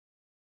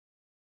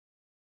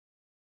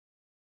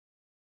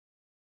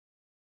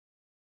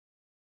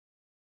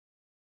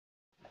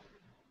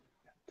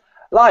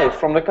Live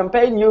from the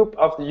campaign Youth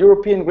of the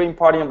European Green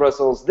Party in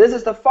Brussels, this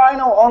is the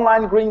final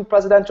online Green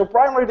presidential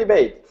primary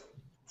debate.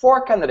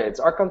 4 candidates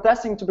are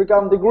contesting to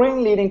become the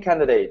Green leading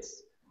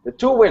candidates. The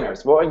 2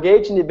 winners will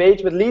engage in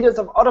debates with leaders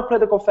of other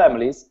political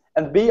families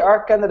and be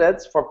our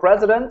candidates for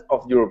President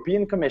of the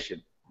European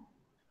Commission.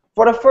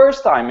 For the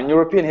first time in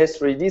European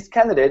history, these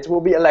candidates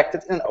will be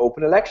elected in an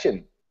open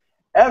election.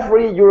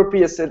 Every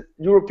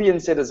European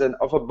citizen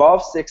of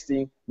above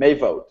 16 may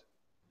vote.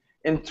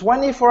 In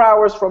 24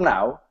 hours from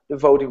now, the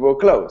voting will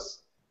close.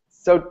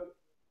 So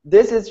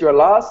this is your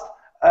last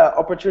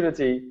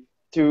opportunity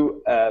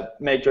to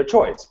make your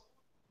choice.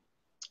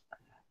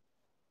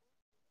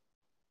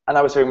 And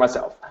I was hearing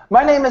myself.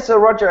 My name is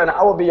Roger and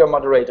I will be your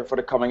moderator for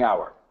the coming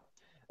hour.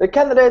 The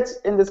candidates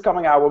in this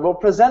coming hour will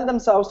present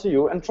themselves to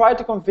you and try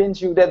to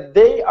convince you that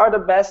they are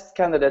the best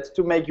candidates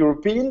to make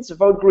Europeans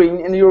vote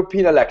green in the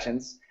European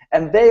elections,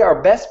 and they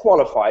are best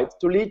qualified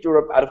to lead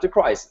Europe out of the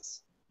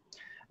crisis.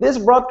 This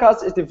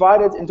broadcast is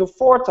divided into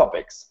 4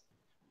 topics: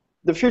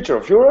 the future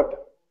of Europe,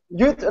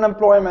 youth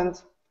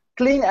unemployment,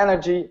 clean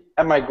energy,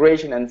 and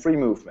migration and free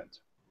movement.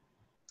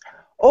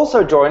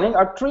 Also joining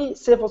are 3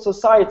 civil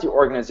society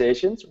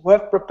organizations who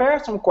have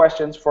prepared some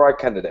questions for our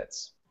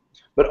candidates.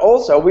 But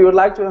also we would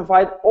like to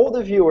invite all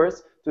the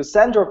viewers to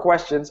send your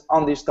questions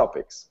on these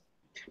topics.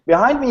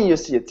 Behind me you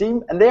see a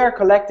team and they are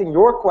collecting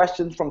your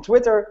questions from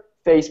Twitter,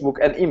 Facebook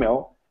and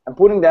email and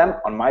putting them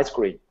on my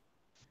screen.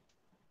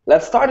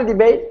 Let's start the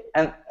debate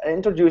and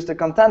introduce the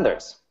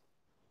contenders.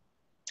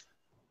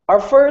 Our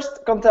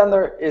first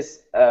contender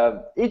is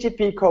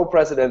EGP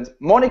co-president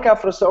Monica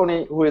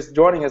Frassoni, who is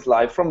joining us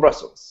live from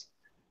Brussels.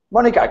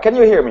 Monica, can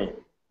you hear me?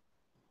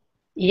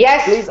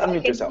 Yes, please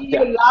unmute yourself. I can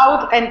hear you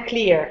loud and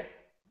clear.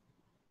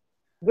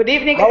 Good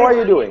evening. How are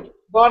you doing?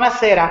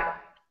 Buonasera.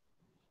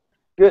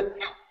 Good.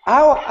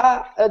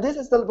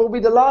 This will be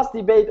the last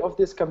debate of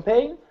this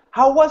campaign.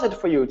 How was it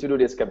for you to do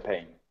this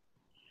campaign?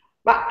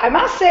 But I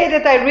must say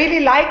that I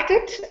really liked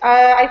it.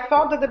 I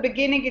thought at the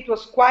beginning it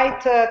was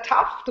quite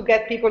tough to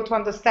get people to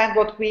understand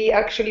what we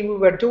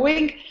were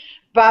doing.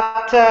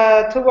 But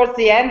towards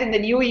the end, in the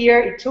new year,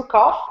 it took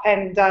off,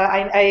 and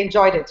I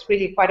enjoyed it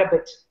really quite a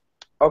bit.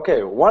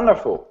 Okay,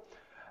 wonderful.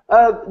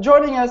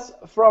 Joining us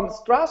from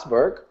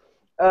Strasbourg,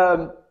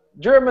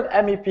 German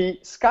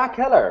MEP Ska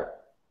Keller.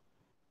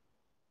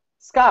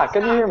 Ska,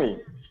 can you hear me?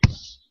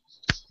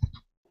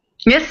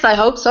 Yes, I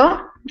hope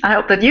so. I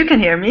hope that you can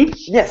hear me.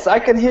 Yes, I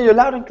can hear you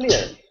loud and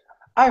clear.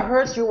 I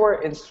heard you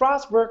were in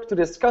Strasbourg to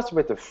discuss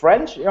with the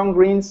French Young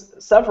Greens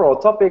several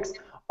topics,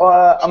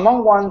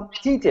 among one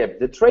TTIP,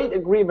 the trade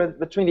agreement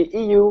between the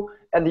EU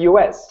and the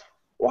US.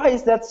 Why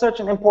is that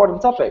such an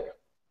important topic?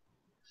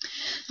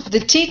 The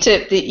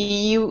TTIP, the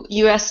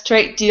EU-US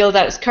trade deal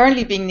that is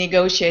currently being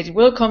negotiated,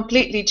 will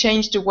completely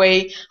change the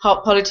way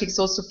how politics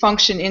also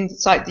function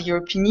inside the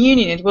European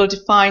Union. It will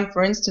define,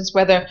 for instance,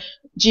 whether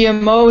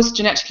GMOs,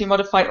 genetically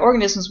modified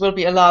organisms, will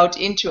be allowed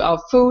into our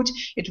food.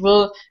 It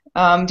will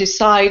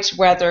decide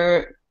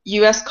whether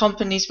US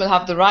companies will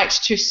have the right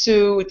to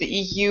sue the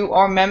EU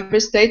or member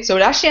states. So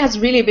it actually has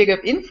really big of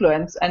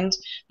influence, and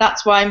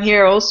that's why I'm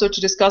here also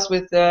to discuss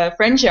with the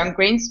French Young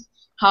Greens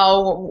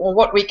how or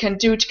what we can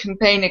do to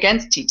campaign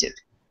against TTIP.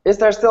 Is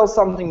there still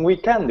something we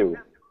can do?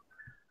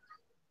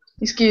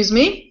 Excuse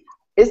me?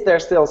 Is there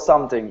still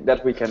something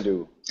that we can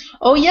do?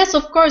 Oh yes,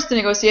 of course, the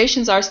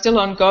negotiations are still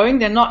ongoing.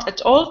 They're not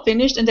at all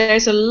finished, and there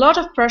is a lot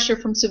of pressure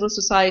from civil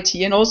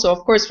society and also, of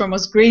course, from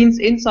us Greens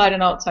inside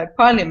and outside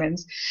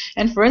parliaments.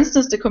 And for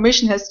instance, the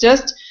Commission has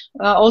just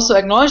also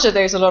acknowledged that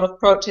there is a lot of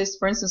protest,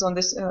 for instance, on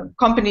this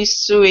companies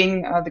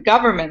suing the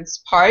government's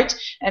part,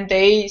 and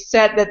they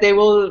said that they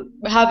will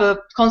have a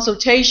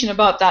consultation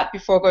about that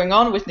before going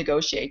on with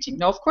negotiating.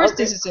 Now, of course,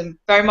 this is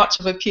very much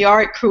of a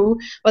PR coup,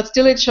 but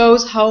still it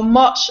shows how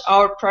much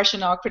our pressure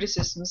and our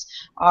criticisms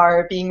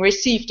are being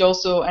received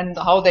also, and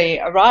how they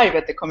arrive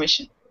at the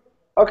Commission.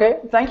 Okay,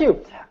 thank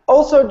you.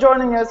 Also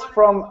joining us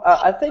from,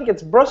 I think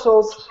it's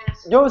Brussels,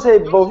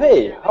 José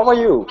Bové. How are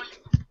you?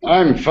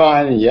 I'm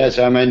fine, yes.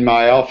 I'm in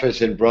my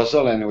office in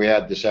Brussels, and we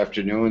had this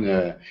afternoon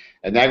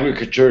an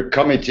agriculture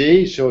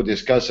committee, so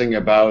discussing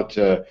about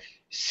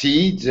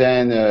seeds,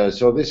 and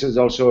so this is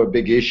also a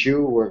big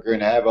issue we're going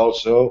to have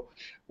also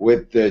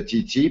with the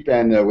TTIP,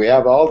 and we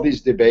have all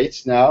these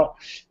debates now,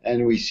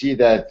 and we see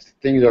that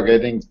things are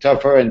getting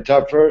tougher and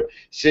tougher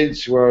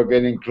since we're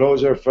getting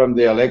closer from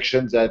the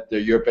elections at the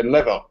European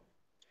level.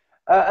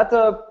 At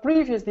the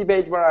previous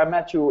debate where I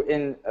met you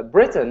in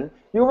Britain,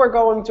 you were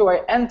going to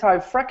an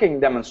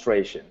anti-fracking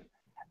demonstration.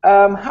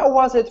 How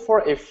was it for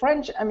a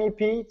French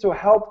MEP to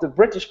help the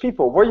British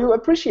people? Were you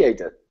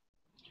appreciated?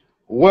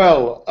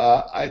 Well,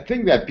 I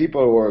think that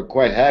people were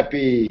quite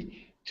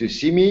happy to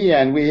see me,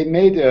 and we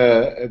made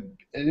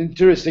an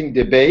interesting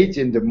debate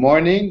in the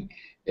morning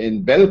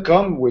in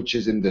Belcombe, which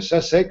is in the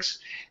Sussex,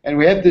 and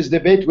we had this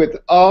debate with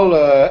all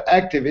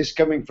activists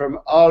coming from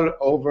all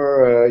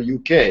over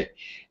UK.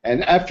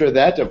 And after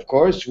that, of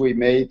course, we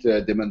made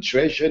a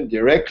demonstration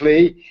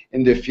directly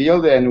in the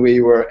field, and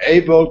we were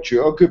able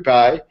to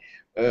occupy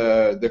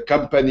the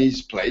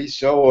company's place.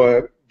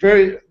 So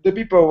the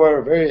people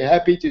were very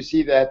happy to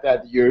see that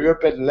at the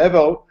European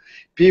level,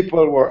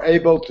 people were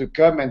able to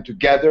come and to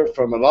gather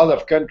from a lot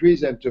of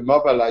countries and to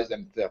mobilize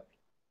themselves.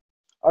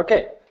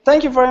 Okay,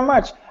 thank you very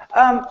much.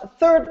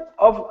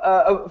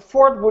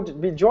 Fourth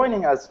would be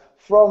joining us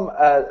from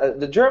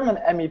the German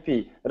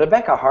MEP,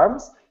 Rebecca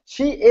Harms.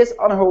 She is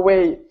on her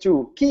way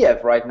to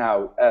Kiev right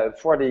now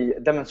for the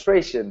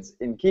demonstrations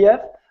in Kiev.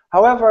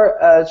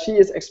 However, she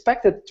is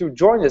expected to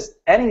join us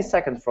any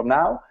second from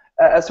now.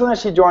 As soon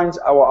as she joins,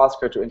 I will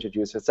ask her to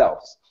introduce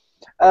herself.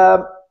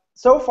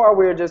 So far,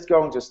 we're just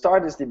going to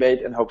start this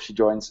debate and hope she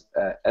joins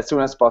as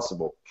soon as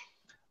possible.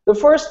 The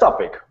first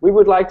topic we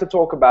would like to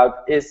talk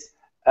about is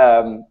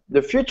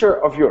the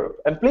future of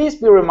Europe. And please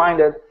be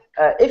reminded,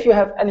 if you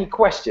have any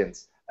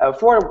questions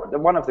for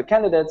one of the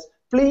candidates,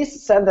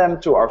 please send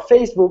them to our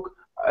Facebook,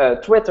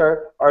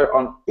 Twitter, or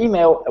on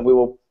email, and we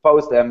will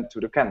post them to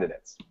the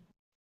candidates.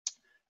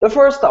 The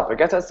first topic,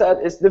 as I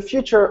said, is the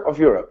future of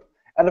Europe.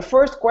 And the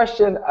first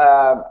question,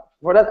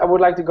 for that I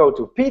would like to go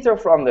to Peter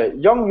from the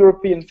Young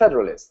European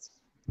Federalists.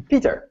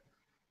 Peter.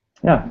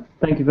 Yeah,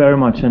 thank you very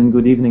much, and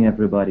good evening,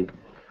 everybody.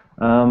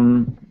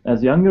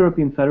 As Young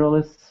European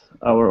Federalists,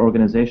 our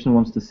organization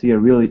wants to see a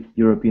real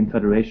European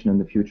Federation in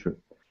the future,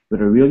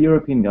 with a real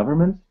European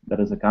government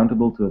that is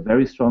accountable to a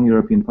very strong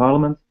European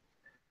Parliament,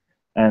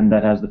 and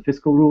that has the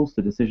fiscal rules,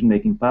 the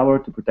decision-making power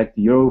to protect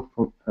the euro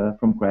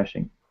from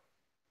crashing.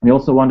 We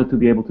also wanted to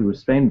be able to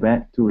restrain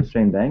banks,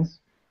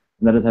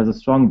 and that it has a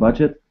strong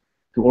budget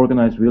to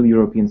organize real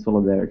European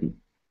solidarity.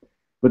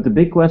 But the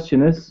big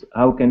question is,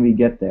 how can we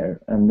get there?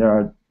 And there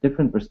are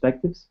different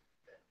perspectives.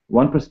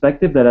 One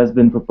perspective that has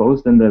been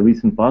proposed in the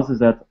recent past is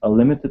that a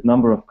limited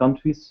number of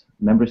countries,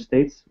 member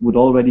states, would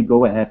already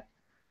go ahead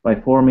by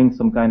forming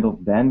some kind of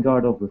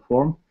vanguard of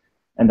reform,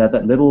 and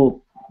that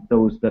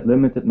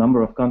limited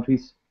number of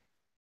countries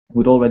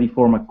would already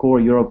form a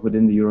core Europe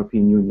within the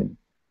European Union,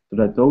 so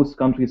that those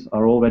countries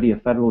are already a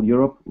federal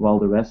Europe while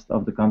the rest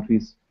of the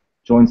countries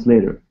joins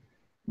later.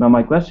 Now,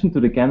 my question to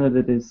the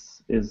candidate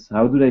is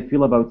how do they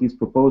feel about these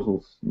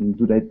proposals?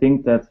 Do they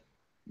think that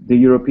the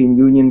European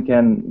Union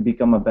can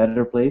become a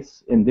better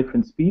place in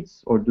different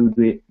speeds, or do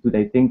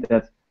they think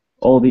that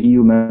all the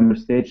EU member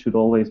states should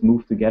always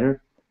move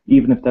together,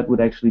 even if that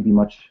would actually be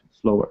much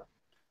slower?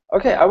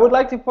 Okay, I would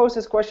like to pose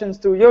these questions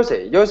to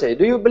José. José,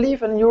 do you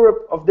believe in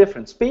Europe of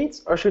different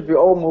speeds, or should we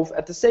all move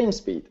at the same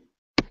speed?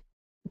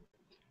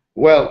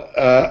 Well,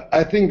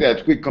 I think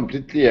that we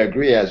completely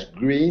agree as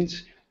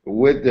Greens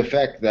with the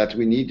fact that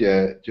we need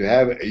to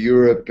have a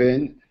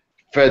European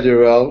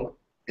federal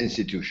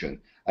institution.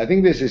 I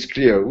think this is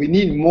clear. We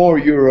need more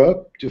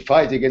Europe to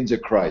fight against the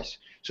crisis.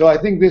 So I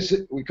think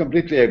we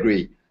completely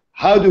agree.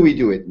 How do we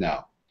do it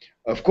now?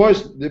 Of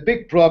course, the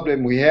big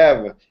problem we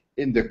have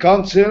in the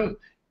Council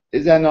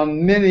is that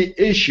on many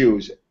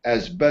issues,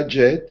 as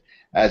budget,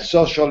 as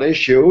social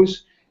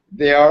issues,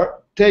 they are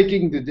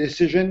taking the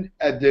decision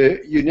at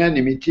the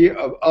unanimity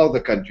of all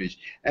the countries.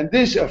 And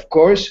this, of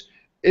course,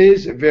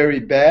 is very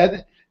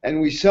bad. And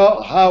we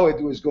saw how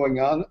it was going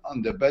on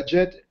the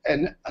budget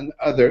and on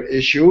other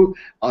issue,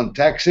 on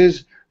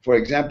taxes, for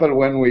example,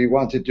 when we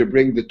wanted to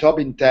bring the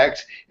Tobin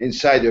tax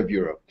inside of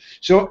Europe.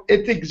 So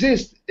it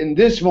exists in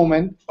this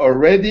moment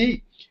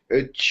already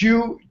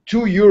two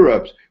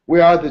Europes. We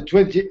are the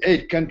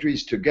 28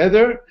 countries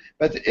together,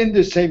 but in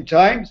the same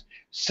time,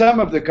 some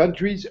of the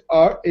countries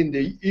are in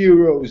the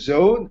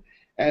Eurozone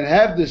and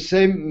have the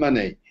same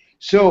money.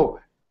 So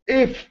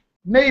if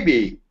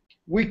maybe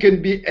we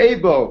can be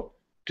able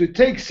to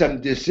take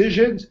some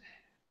decisions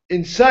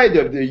inside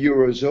of the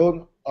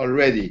Eurozone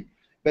already.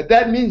 But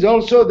that means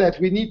also that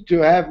we need to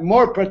have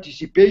more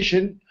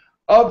participation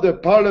of the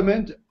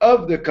parliament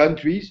of the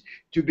countries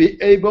to be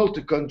able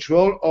to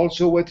control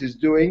also what is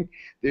doing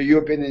the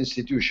European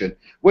institution.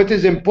 What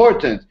is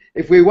important,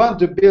 if we want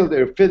to build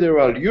a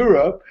federal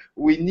Europe,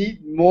 we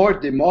need more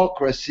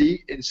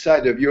democracy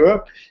inside of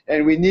Europe,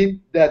 and we need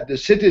that the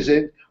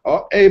citizens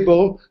are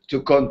able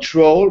to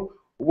control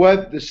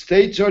what the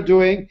states are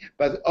doing,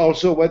 but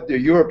also what the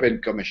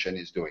European Commission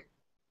is doing.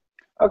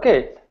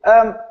 Okay,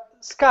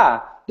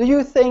 Ska, do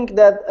you think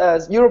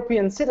that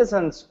European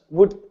citizens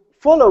would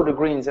follow the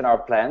Greens in our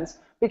plans?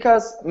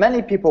 Because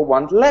many people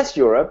want less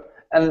Europe,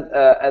 and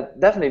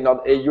definitely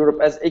not a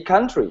Europe as a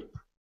country.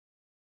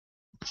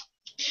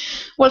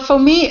 Well, for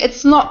me,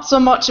 it's not so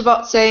much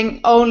about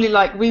saying only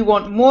like we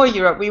want more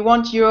Europe. We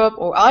want Europe,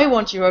 or I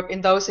want Europe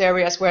in those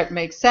areas where it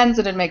makes sense,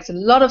 and it makes a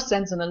lot of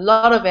sense in a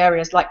lot of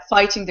areas, like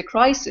fighting the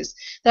crisis,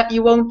 that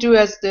you won't do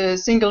as the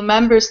single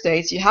member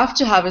states. You have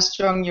to have a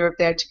strong Europe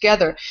there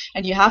together,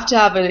 and you have to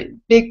have a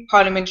big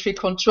parliamentary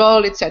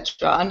control,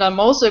 etc. And I'm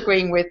also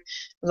agreeing with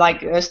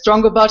like a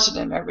stronger budget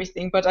and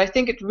everything, but I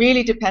think it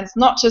really depends,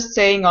 not just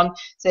saying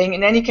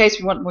in any case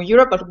we want more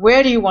Europe, but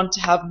where do you want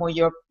to have more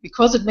Europe,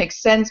 because it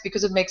makes sense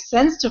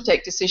to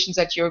take decisions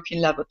at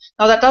European level.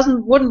 Now that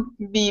wouldn't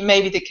be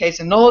maybe the case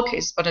in all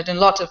cases, but in a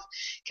lot of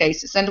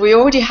cases. And we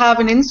already have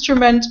an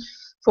instrument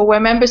for where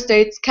member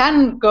states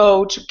can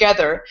go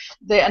together,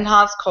 the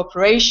enhanced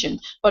cooperation.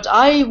 But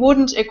I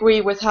wouldn't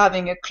agree with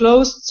having a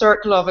closed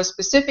circle of a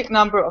specific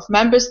number of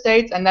member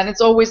states, and then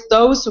it's always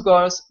those who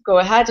go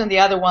ahead and the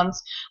other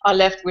ones are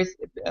left with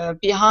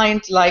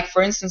behind, like,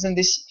 for instance, in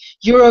this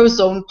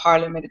Eurozone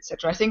parliament,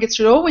 etc. I think it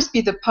should always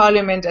be the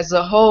parliament as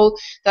a whole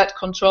that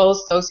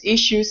controls those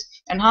issues.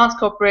 Enhanced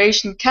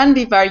cooperation can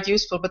be very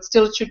useful, but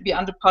still it should be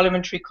under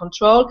parliamentary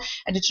control,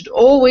 and it should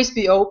always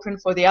be open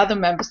for the other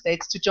member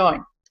states to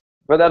join.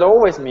 But that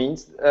always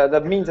means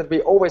that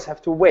we always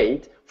have to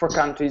wait for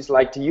countries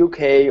like the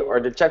UK or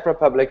the Czech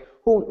Republic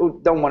who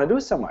don't want to do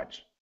so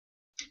much.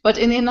 But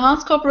in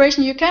enhanced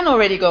cooperation, you can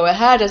already go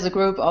ahead as a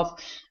group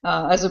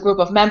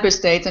of member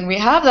states, and we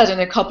have that in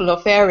a couple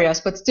of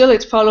areas. But still,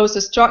 it follows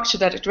a structure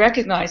that is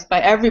recognized by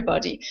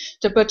everybody.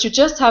 But you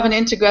just have an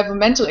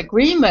intergovernmental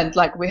agreement,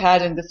 like we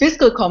had in the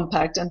fiscal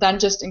compact, and then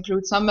just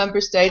include some member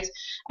states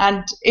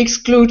and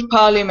exclude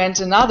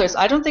Parliament and others.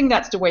 I don't think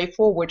that's the way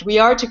forward. We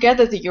are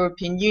together, the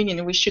European Union,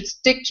 and we should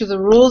stick to the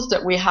rules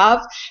that we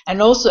have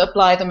and also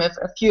apply them if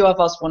a few of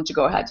us want to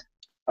go ahead.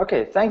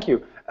 Okay, thank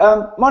you.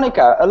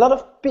 Monica, a lot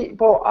of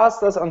people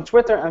asked us on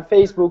Twitter and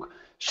Facebook,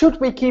 should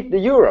we keep the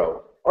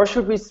euro or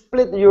should we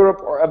split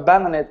Europe or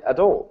abandon it at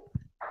all?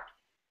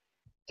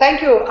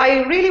 Thank you.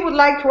 I really would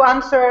like to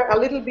answer a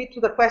little bit to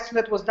the question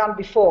that was done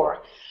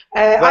before.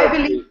 I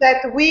believe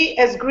that we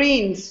as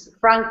Greens,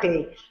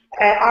 frankly,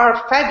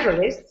 are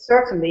federalists,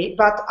 certainly,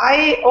 but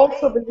I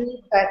also believe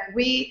that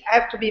we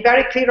have to be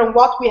very clear on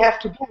what we have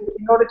to do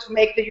in order to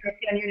make the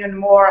European Union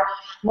more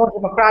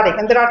democratic.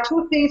 And there are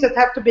two things that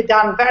have to be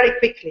done very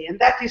quickly, and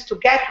that is to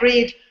get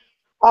rid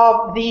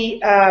of the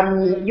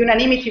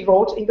unanimity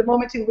vote in the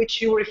moment in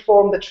which you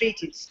reform the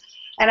treaties.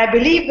 And I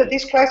believe that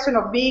this question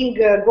of being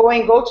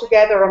go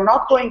together or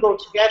not go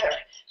together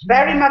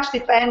very much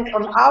depends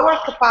on our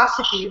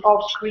capacity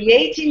of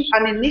creating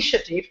an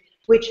initiative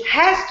which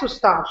has to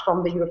start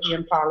from the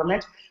European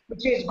Parliament,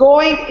 which is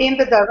going in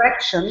the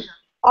direction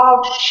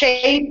of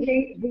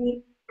changing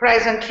the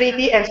present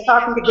treaty and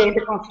starting again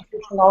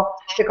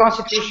the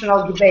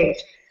constitutional debate.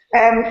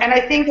 And I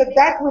think that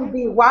that will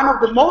be one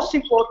of the most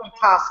important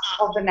tasks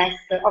of the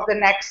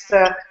next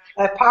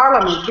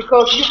Parliament,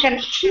 because you can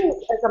choose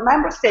as a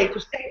member state to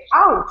stay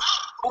out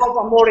of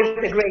a more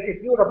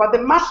integrated Europe, but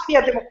there must be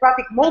a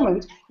democratic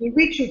moment in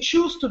which you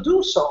choose to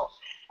do so.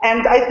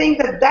 And I think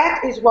that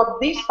that is what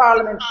this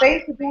Parliament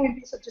failed to do in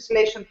this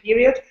legislation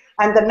period,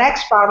 and the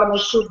next Parliament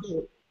should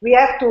do. We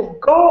have to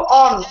go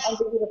on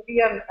the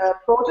European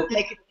project,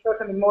 make it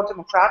certainly more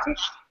democratic,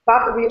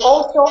 but we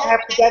also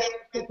have to get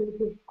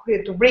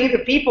to bring the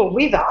people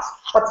with us.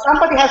 But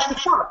somebody has to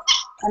start,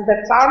 and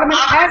the Parliament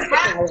has the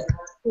power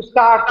to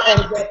start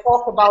and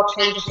talk about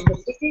changes in the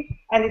city,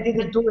 and it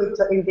didn't do it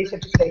in this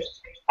legislation.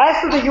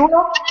 As to the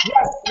euro,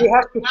 yes, we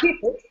have to keep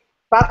it,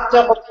 but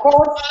of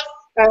course,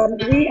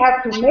 we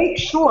have to make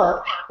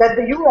sure that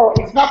the euro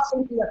is not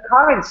simply a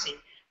currency,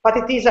 but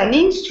it is an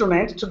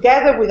instrument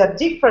together with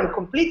a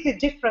completely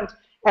different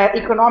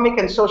economic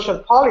and social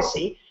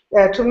policy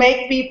to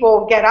make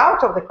people get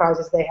out of the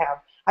crisis they have.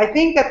 I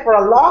think that for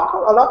a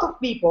lot of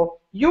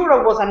people,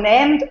 euro was an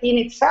end in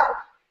itself.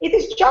 It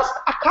is just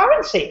a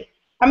currency.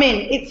 I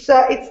mean,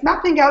 it's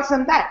nothing else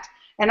than that.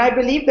 And I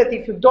believe that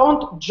if you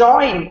don't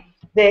join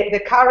the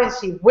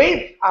currency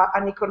with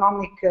an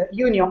economic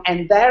union,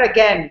 and there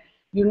again,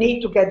 you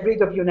need to get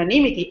rid of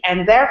unanimity,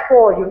 and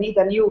therefore you need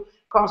a new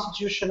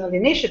constitutional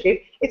initiative,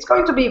 it's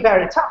going to be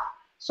very tough.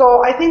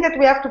 So I think that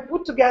we have to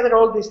put together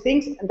all these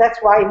things, and that's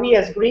why we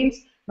as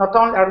Greens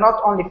are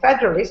not only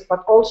federalists,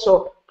 but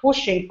also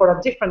pushing for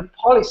a different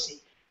policy.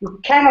 You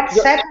cannot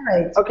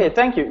separate. Okay,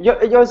 thank you.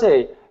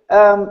 José,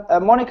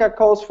 Monica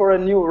calls for a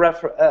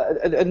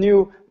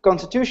new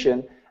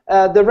constitution.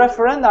 The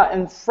referenda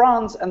in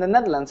France and the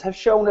Netherlands have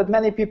shown that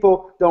many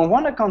people don't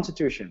want a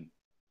constitution.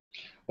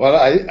 Well,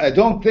 I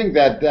don't think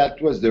that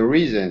was the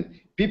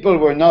reason. People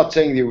were not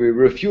saying they will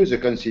refuse a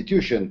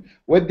constitution.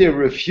 What they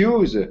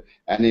refuse,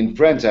 and in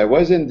France I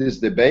was in this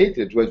debate,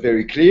 it was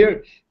very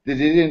clear, they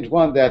didn't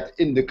want that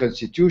in the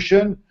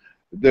constitution.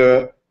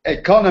 The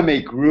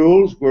economic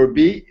rules will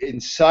be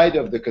inside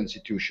of the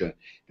constitution.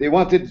 They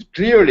wanted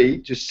clearly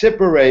to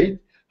separate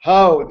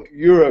how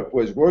Europe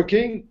was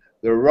working,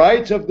 the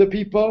rights of the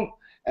people,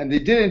 and they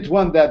didn't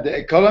want that the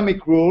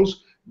economic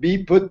rules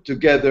be put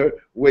together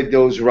with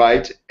those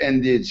rights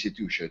and the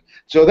institution.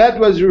 So that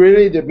was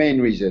really the main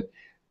reason.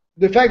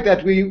 The fact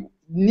that we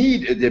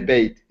need a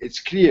debate, it's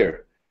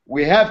clear.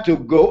 We have to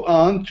go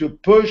on to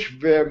push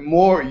for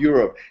more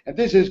Europe. And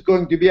this is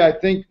going to be, I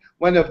think,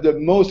 one of the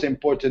most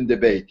important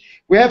debates.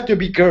 We have to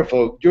be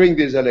careful during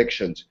these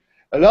elections.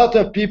 A lot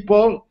of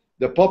people,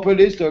 the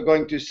populists, are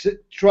going to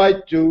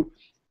try to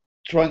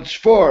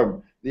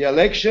transform the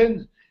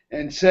election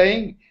and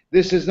saying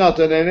this is not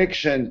an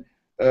election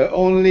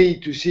only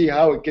to see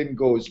how it can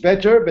go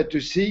better, but to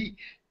see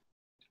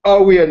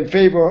are we in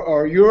favor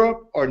of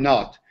Europe or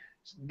not.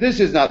 This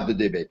is not the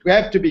debate. We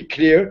have to be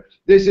clear.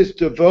 This is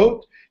to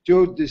vote,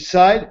 to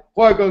decide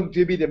who are going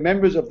to be the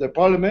members of the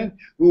parliament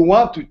who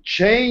want to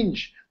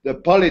change the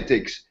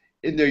politics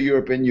in the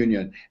European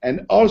Union.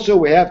 And also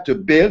we have to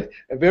build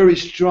a very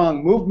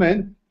strong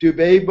movement to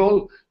be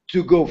able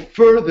to go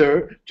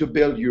further to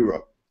build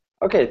Europe.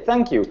 Okay,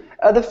 thank you.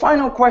 The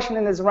final question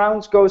in this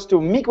round goes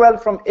to Miguel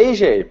from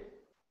Asia.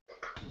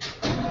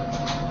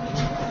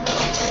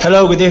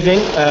 Hello, good evening.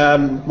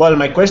 Well,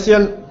 my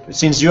question,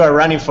 since you are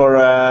running for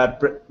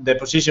the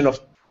position of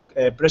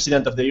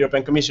President of the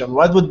European Commission,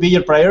 what would be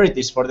your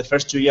priorities for the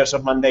first 2 years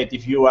of mandate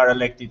if you are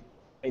elected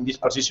in this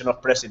position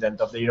of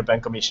President of the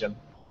European Commission?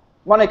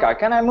 Monica,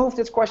 can I move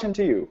this question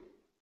to you?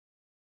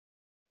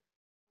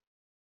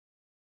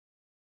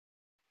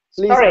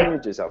 Please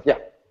unmute yourself. Yeah.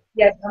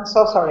 Yes, I'm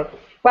so sorry.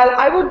 Well,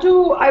 I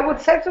would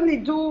certainly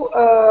do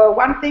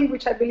one thing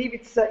which I believe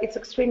it's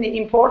extremely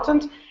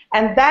important,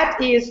 and that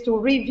is to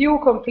review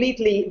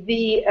completely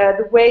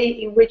the way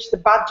in which the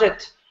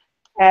budget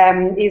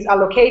is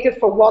allocated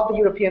for what the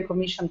European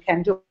Commission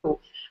can do.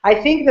 I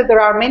think that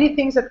there are many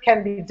things that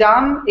can be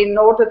done in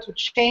order to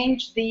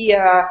change the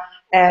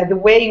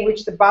way in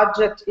which the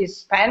budget is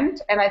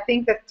spent, and I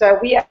think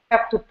that we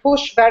have to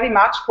push very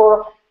much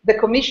for the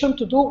Commission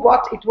to do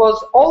what it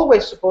was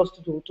always supposed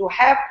to do, to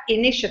have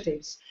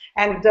initiatives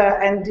and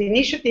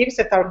initiatives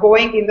that are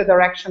going in the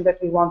direction that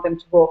we want them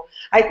to go.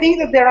 I think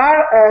that there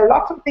are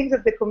lots of things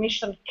that the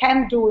Commission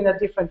can do in a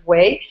different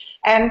way,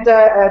 and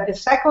the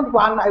second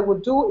one I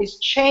would do is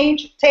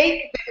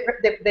take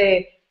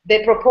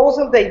the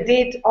proposal they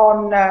did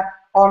on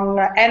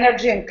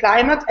energy and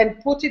climate and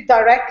put it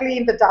directly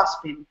in the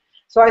dustbin.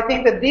 So I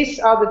think that these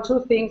are the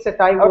two things that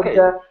I would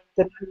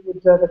that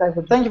I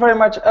would do. Thank you very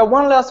much.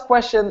 One last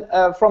question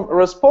from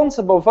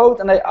Responsible Vote,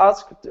 and I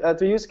ask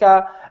to you,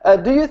 Ska,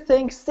 do you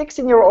think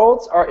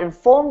 16-year-olds are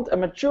informed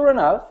and mature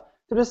enough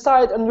to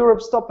decide on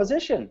Europe's top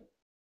position?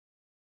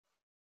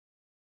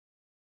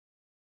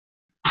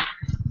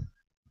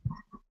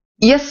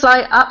 Yes,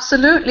 I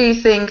absolutely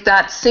think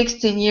that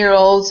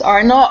 16-year-olds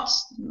are not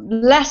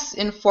less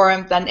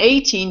informed than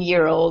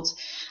 18-year-olds.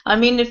 I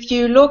mean, if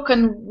you look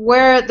and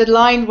where the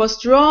line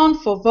was drawn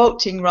for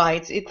voting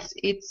rights,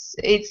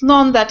 it's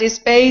none that is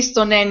based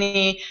on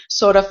any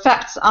sort of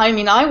facts. I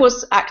mean, I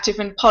was active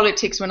in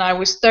politics when I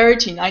was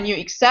 13. I knew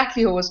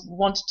exactly who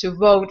wanted to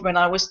vote when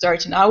I was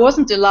 13. I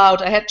wasn't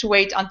allowed. I had to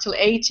wait until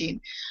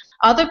 18.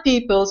 Other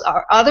people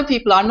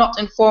are not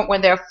informed when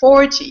they're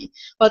 40,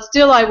 but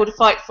still I would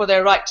fight for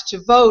their right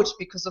to vote,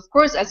 because of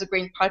course as a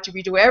Green Party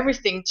we do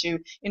everything to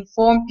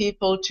inform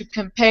people, to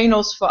campaign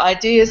also for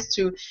ideas,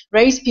 to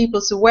raise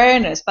people's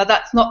awareness, but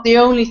that's not the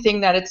only thing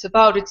that it's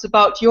about. It's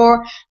about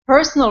your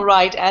personal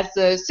right as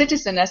a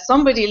citizen, as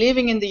somebody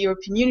living in the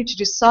European Union, to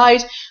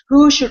decide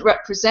who should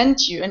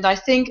represent you, and I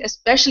think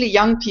especially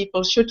young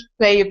people should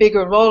play a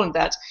bigger role in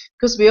that,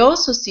 because we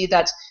also see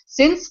that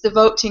since the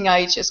voting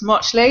age is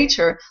much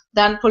later,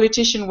 then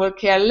politicians will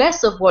care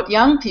less of what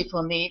young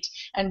people need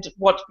and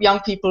what young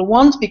people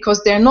want,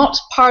 because they're not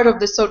part of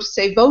the, so to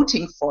say,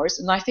 voting force.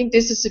 And I think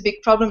this is a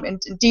big problem,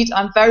 and indeed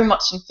I'm very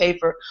much in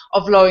favor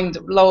of lowering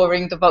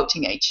the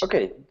voting age.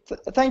 Okay,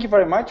 thank you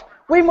very much.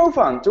 We move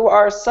on to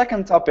our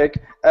second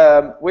topic,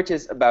 which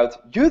is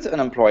about youth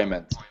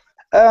unemployment.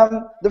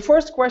 The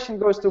first question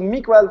goes to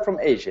Miguel from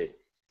Asia.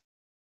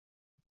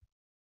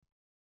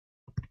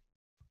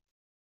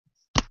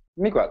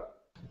 Miguel.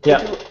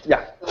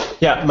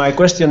 Yeah, my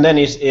question then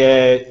is,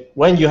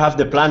 when you have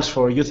the plans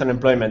for youth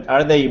unemployment,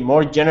 are they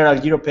more general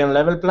European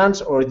level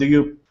plans, or do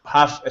you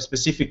have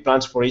specific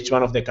plans for each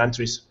one of the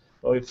countries,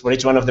 or for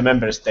each one of the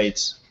member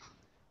states?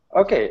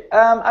 Okay,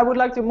 I would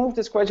like to move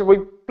this question. We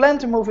plan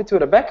to move it to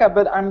Rebecca,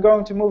 but I'm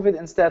going to move it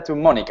instead to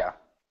Monica.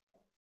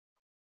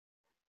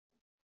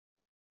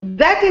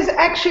 That is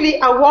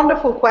actually a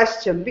wonderful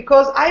question,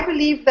 because I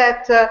believe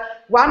that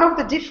one of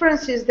the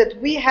differences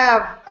that we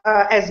have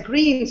as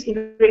Greens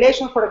in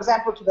relation, for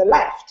example, to the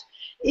left,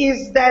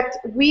 is that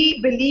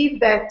we believe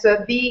that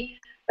the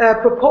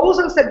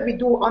proposals that we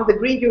do on the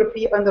Green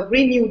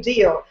New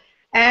Deal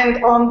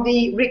and on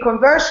the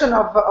reconversion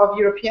of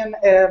European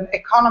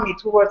economy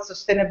towards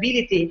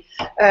sustainability,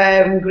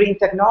 green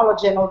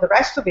technology and all the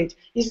rest of it,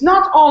 is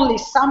not only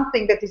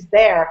something that is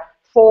there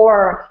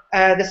for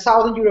the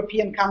Southern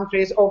European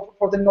countries or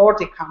for the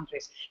Nordic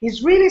countries.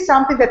 It's really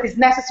something that is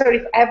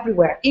necessary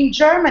everywhere. In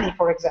Germany,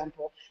 for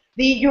example,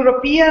 the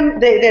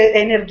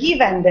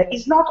Energiewende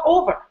is not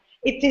over.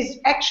 It is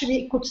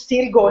actually could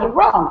still go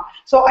wrong.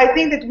 So I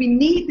think that we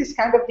need this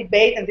kind of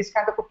debate and this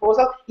kind of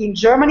proposal in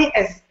Germany,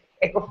 as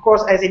of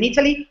course as in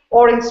Italy,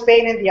 or in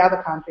Spain and the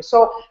other countries.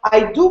 So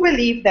I do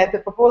believe that the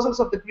proposals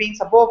of the Greens,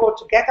 above all,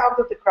 to get out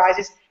of the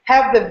crisis,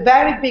 have the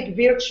very big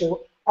virtue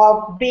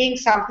of being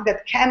something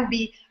that can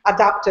be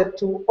adapted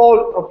to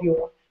all of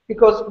Europe,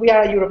 because we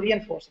are a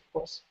European force, of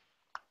course.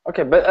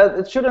 Okay,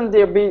 but shouldn't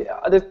there be,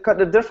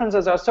 the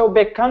differences are so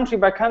big country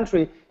by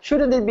country,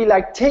 shouldn't it be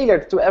like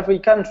tailored to every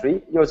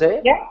country,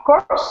 José? Yeah, of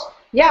course.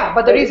 Yeah,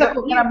 but there is a...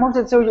 Can I move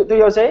it to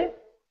José?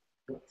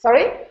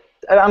 Sorry?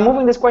 I'm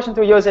moving this question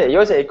to José.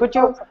 José, could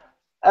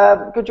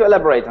you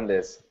elaborate on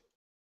this?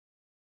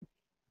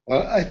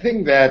 Well, I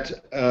think that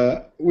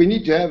we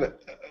need to have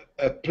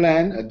a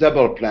plan, a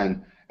double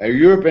plan. A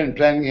European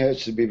plan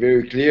has to be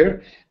very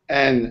clear,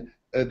 and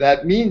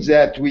that means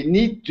that we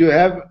need to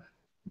have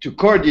to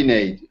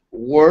coordinate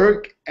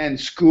work and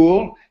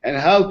school and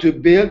how to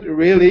build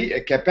really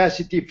a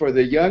capacity for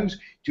the youngs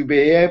to be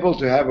able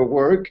to have a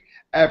work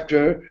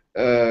after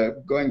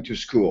going to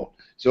school.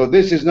 So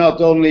this is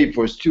not only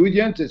for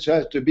students, it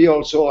has to be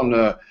also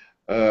on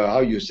how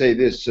you say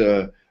this,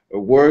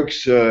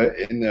 works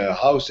in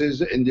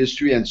houses,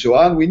 industry, and so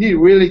on. We need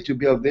really to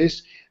build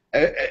this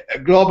a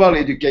global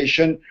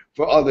education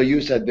for all the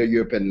youth at the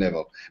European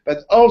level.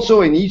 But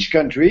also in each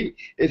country,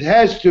 it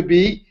has to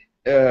be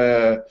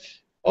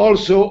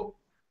also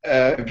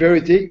a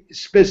very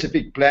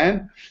specific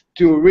plan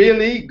to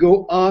really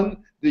go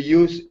on the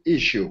youth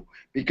issue.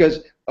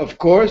 Because, of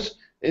course,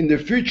 in the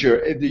future,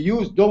 if the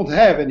youth don't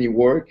have any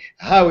work,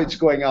 how it's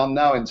going on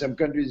now in some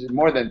countries,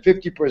 more than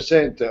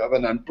 50% of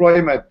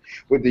unemployment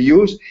with the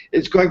youth,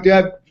 it's going to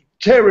have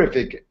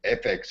terrific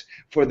effects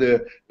for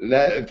the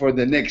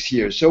next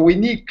year. So we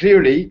need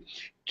clearly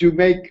to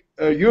make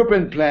a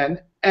European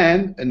plan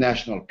and a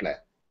national plan.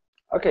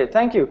 Okay,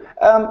 thank you.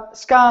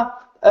 Ska,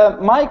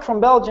 Mike from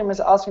Belgium is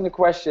asking the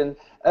question,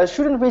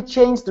 shouldn't we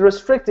change the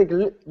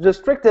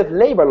restrictive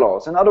labor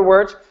laws? In other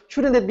words,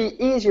 shouldn't it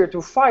be easier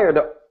to fire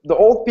the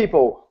old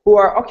people who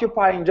are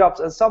occupying jobs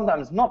and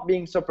sometimes not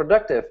being so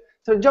productive,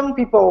 so the young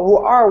people who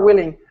are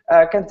willing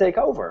can take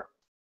over?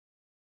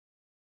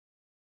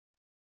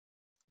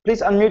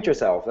 Please unmute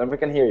yourself, then we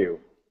can hear you.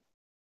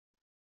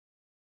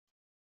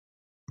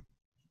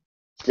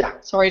 Yeah.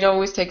 Sorry, it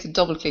always takes a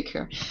double click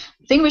here.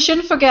 I think we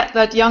shouldn't forget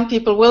that young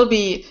people will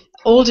be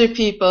older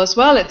people as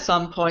well at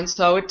some point,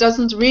 so it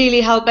doesn't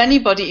really help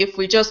anybody if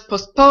we just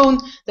postpone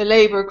the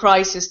labor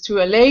crisis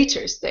to a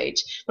later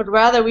stage, but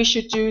rather we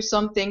should do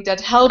something that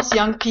helps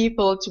young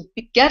people to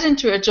get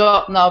into a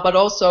job now, but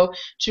also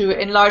to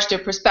enlarge their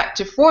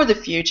perspective for the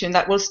future, and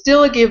that will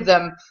still give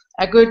them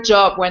a good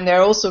job when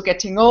they're also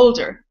getting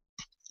older.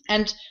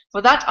 And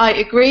for that, I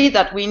agree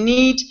that we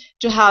need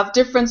to have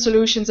different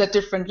solutions at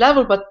different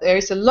levels, but there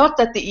is a lot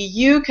that the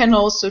EU can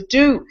also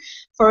do.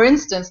 For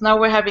instance, now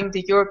we're having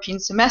the European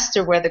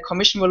semester where the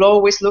Commission will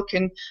always look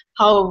in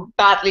how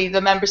badly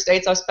the member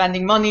states are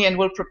spending money and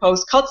will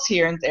propose cuts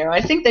here and there.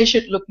 I think they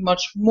should look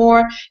much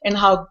more in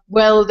how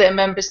well the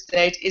member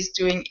state is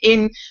doing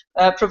in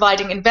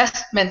providing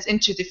investments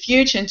into the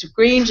future, into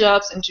green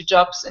jobs, into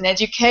jobs in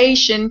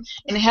education,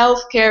 in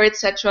healthcare,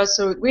 etc.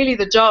 So really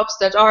the jobs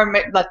that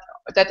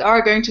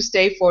are going to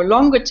stay for a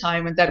longer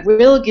time and that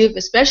will give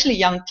especially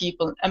young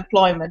people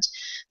employment.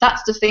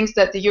 That's the things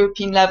that the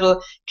European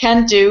level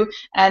can do,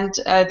 and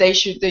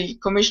the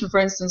Commission,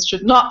 for instance,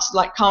 should not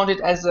count it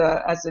as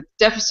a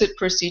deficit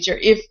procedure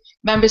if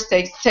member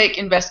states take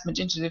investment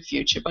into the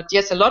future. But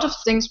yes, a lot of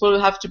things will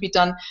have to be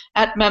done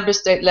at member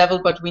state level,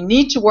 but we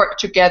need to work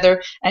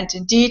together. And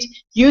indeed,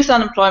 youth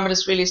unemployment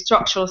is really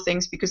structural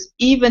things, because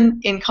even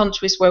in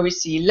countries where we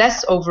see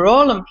less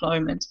overall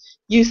employment,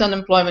 youth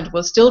unemployment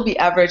will still be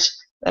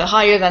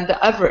higher than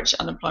the average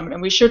unemployment,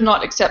 and we should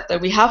not accept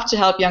that. We have to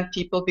help young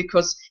people,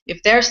 because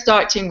if they're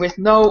starting with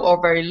no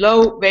or very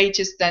low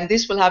wages, then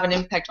this will have an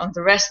impact on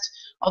the rest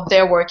of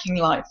their working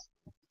life.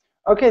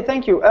 Okay,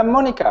 thank you.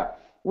 Monica,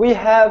 we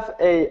have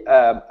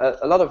a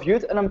lot of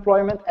youth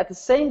unemployment. At the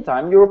same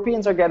time,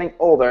 Europeans are getting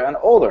older and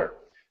older.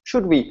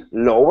 Should we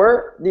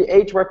lower the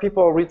age where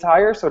people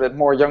retire so that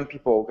more young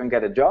people can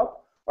get a job?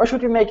 Or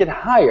should we make it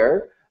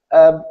higher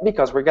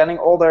because we're getting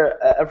older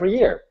every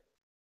year?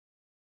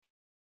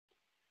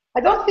 I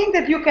don't think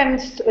that you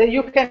can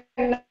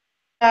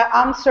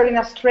answer in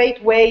a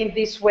straight way in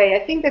this way.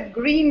 I think that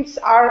Greens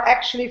are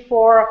actually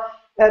for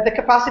the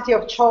capacity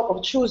of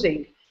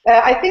choosing.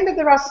 I think that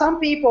there are some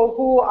people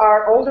who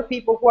are older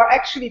people who are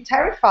actually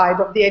terrified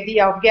of the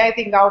idea of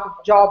getting out of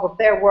job of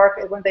their work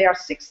when they are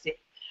 60.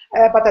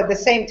 But at the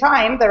same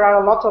time, there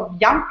are a lot of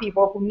young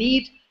people who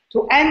need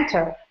to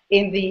enter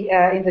in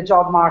the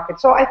job market.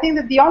 So I think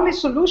that the only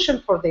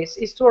solution for this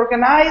is to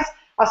organize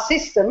a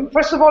system,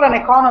 first of all, an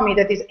economy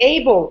that is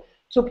able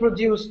to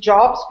produce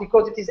jobs,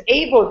 because it is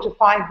able to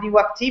find new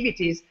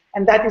activities,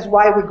 and that is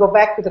why we go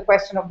back to the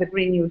question of the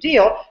Green New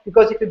Deal,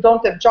 because if you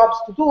don't have jobs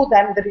to do,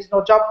 then there is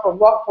no job for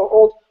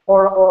old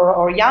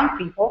or young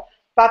people.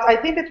 But I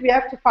think that we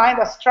have to find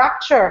a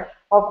structure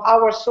of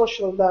our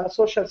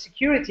social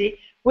security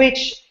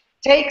which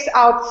is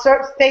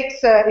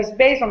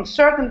based on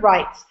certain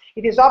rights.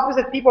 It is obvious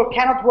that people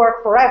cannot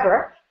work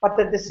forever, but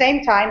at the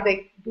same time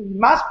they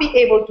must be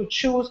able to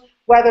choose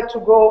whether to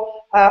go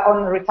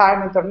on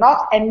retirement or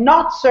not, and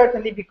not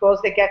certainly because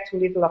they get too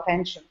little a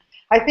pension.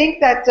 I think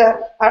that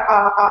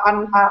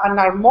an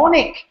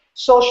harmonic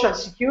social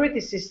security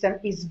system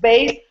is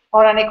based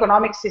on an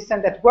economic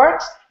system that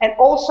works, and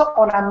also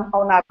on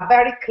a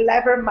very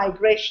clever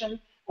migration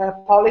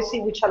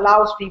policy which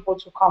allows people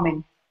to come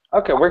in.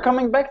 Okay, we're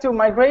coming back to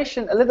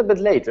migration a little bit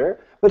later,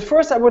 but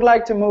first I would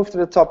like to move to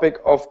the topic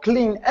of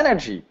clean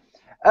energy.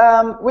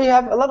 We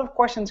have a lot of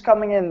questions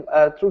coming in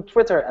through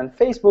Twitter and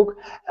Facebook.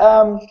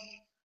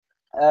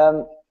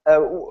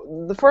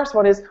 The first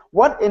one is,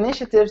 what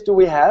initiatives do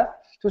we have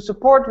to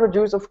support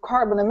reduce of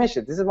carbon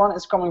emissions? This one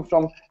is coming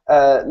from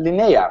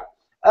Linnea.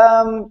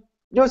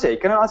 Jose,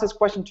 can I ask this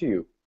question to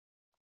you?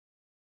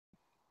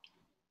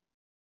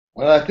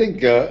 Well, I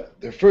think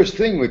the first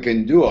thing we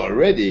can do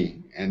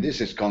already, and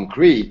this is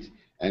concrete,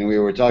 and we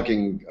were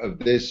talking of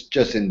this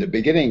just in the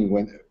beginning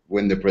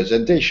when the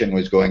presentation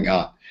was going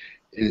on.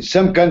 In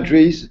some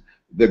countries,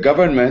 the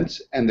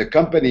governments and the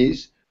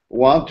companies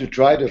want to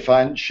try to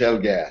find shale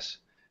gas.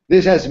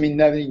 This has been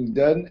nothing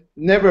done,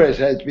 never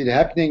has been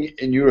happening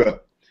in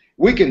Europe.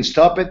 We can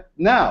stop it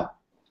now.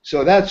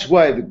 So that's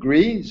why the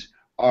Greens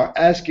are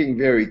asking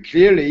very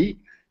clearly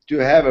to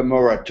have a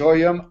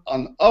moratorium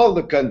on all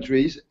the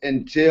countries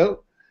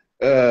until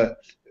the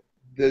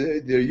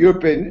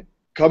European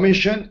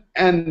Commission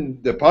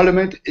and the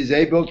Parliament is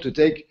able to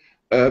take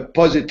a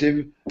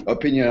positive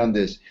opinion on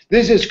this.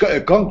 This is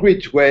a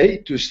concrete way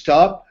to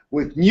stop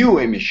with new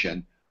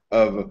emission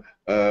of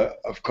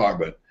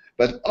carbon.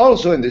 But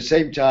also, in the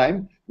same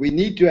time, we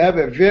need to have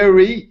a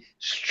very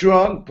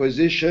strong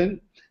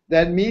position.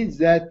 That means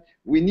that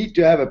we need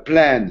to have a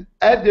plan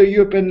at the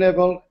European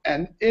level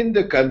and in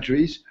the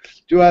countries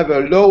to have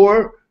a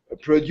lower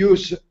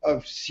produce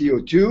of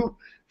CO2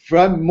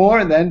 from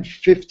more than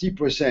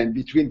 50%,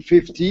 between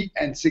 50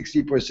 and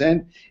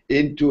 60%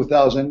 in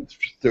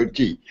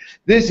 2030.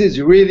 This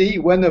is really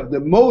one of the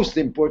most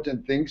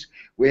important things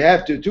we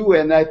have to do,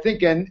 and I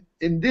think in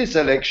this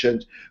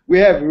election we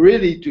have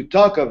really to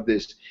talk of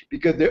this,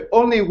 because the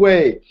only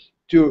way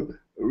to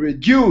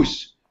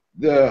reduce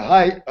the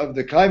height of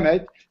the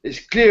climate is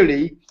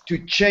clearly to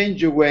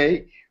change the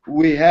way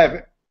we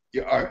have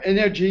our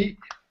energy,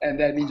 and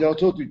that means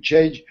also to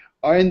change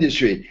our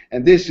industry.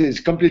 And this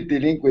is completely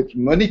linked with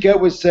Monica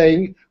was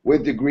saying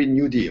with the Green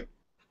New Deal.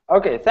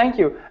 Okay, thank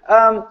you.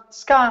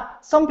 Ska,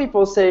 some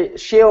people say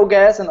shale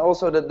gas and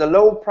also the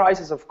low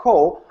prices of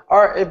coal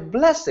are a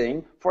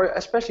blessing for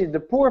especially the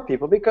poor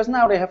people, because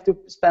now they have to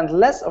spend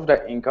less of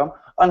their income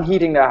on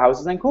heating their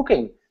houses and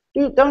cooking.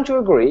 Don't you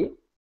agree?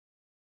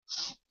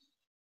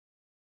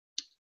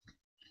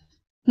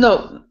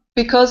 No,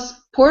 because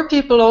poor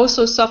people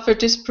also suffer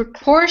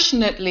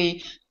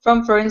disproportionately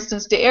from, for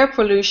instance, the air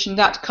pollution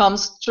that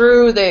comes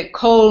through the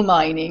coal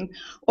mining,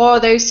 or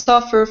they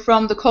suffer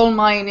from the coal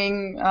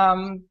mining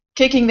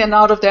kicking them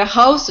out of their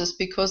houses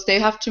because they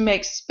have to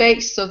make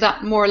space so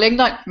that more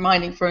lignite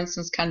mining, for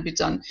instance, can be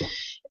done.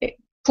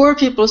 Poor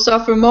people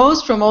suffer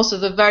most from also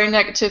the very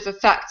negative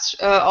effects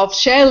of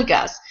shale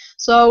gas.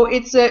 So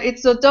it's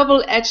a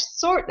double-edged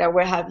sword that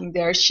we're having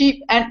there.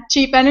 Cheap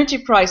energy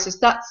prices,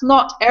 that's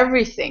not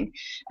everything.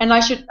 And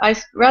I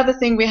rather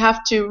think we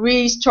have to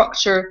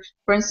restructure,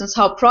 for instance,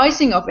 how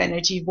pricing of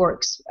energy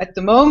works. At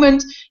the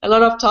moment, a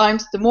lot of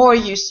times, the more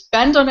you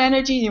spend on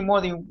energy, the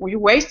more you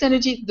waste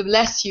energy, the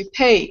less you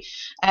pay.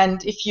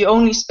 And if you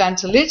only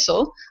spend a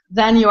little,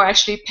 then you're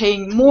actually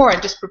paying more,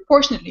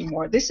 disproportionately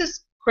more. This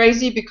is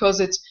crazy because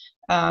it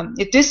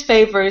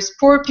disfavors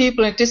poor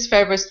people, it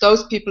disfavors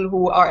those people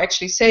who are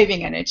actually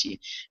saving energy.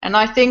 And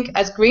I think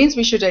as Greens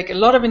we should take a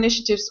lot of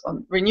initiatives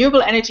on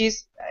renewable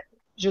energies.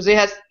 José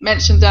has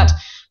mentioned that,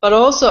 but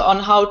also on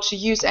how to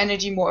use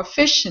energy more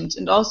efficient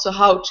and also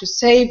how to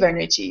save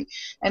energy.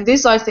 And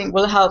this I think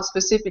will help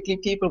specifically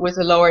people with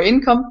a lower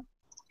income,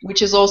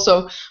 which is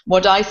also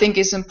what I think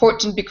is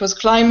important, because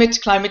climate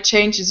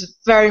change is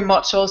very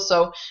much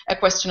also a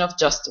question of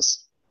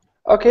justice.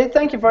 Okay,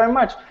 thank you very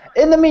much.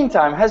 In the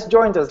meantime, has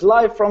joined us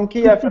live from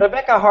Kiev,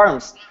 Rebecca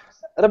Harms.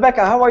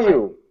 Rebecca, how are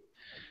you?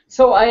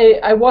 So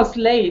I was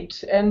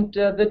late, and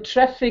the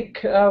traffic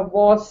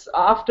was,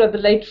 after the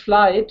late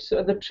flight,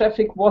 the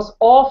traffic was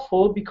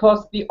awful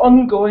because the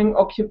ongoing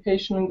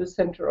occupation in the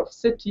center of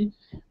city,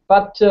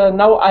 but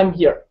now I'm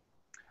here.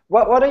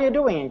 What are you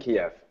doing in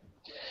Kiev?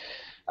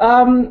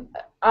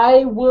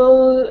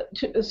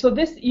 So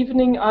this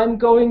evening I'm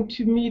going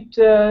to meet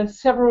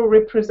several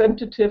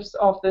representatives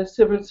of the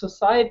civil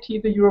society,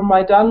 the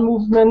Euromaidan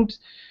movement.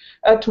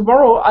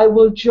 Tomorrow I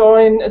will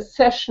join a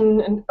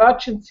session, an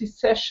urgency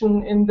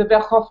session in the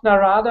Verkhovna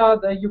Rada,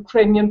 the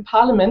Ukrainian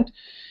parliament.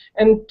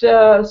 And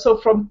so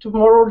from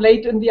tomorrow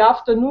late in the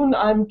afternoon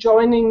I'm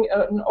joining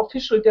an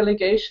official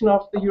delegation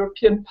of the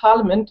European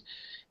Parliament.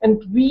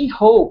 And we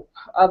hope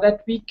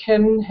that we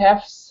can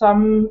have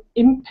some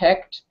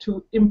impact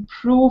to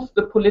improve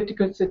the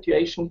political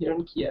situation here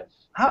in Kiev.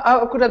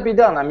 How could that be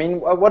done? I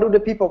mean, what do the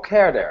people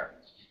care there?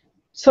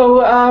 So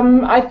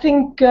I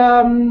think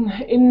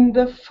in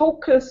the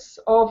focus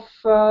of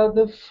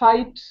the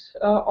fight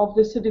of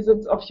the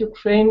citizens of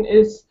Ukraine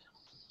is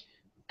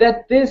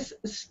that this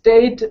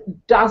state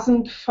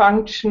doesn't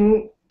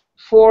function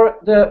for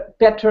the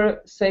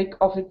better sake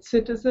of its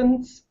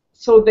citizens.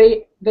 So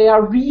they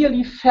are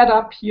really fed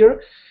up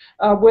here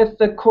with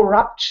the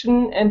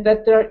corruption, and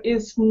that there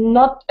is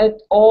not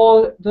at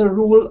all the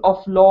rule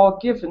of law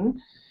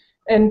given.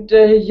 And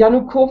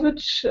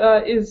Yanukovych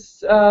is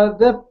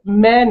the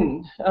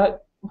man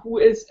who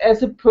is,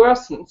 as a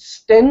person,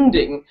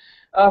 standing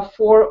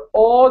for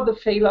all the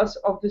failures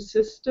of the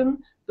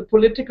system, the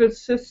political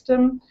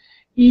system.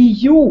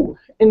 EU,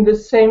 in the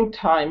same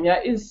time,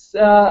 is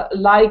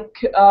like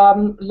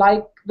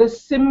the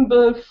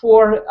symbol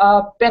for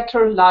a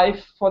better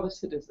life for the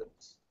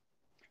citizens.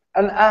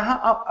 And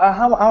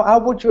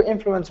how would your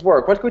influence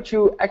work? What could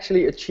you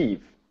actually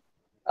achieve?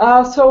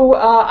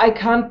 I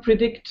can't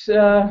predict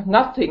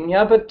nothing,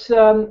 yeah, but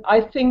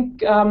I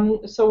think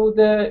so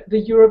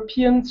the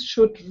Europeans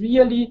should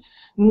really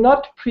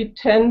not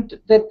pretend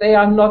that they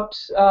are not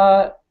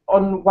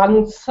on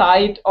one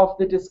side of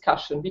the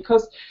discussion,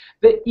 because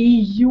the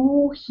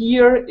EU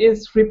here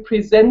is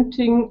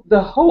representing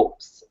the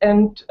hopes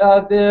and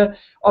the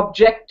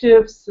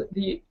objectives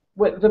the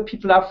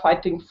people are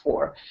fighting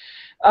for.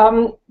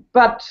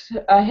 But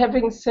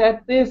having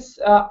said this,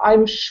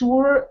 I'm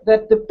sure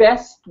that the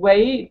best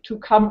way to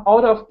come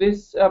out of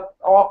this,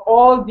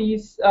 all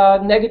these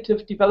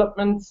negative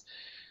developments,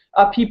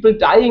 people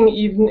dying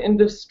even in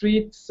the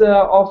streets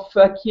of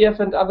Kiev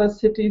and other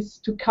cities,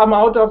 to come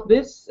out of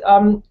this,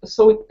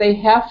 so they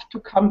have to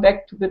come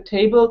back to the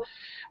table.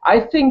 I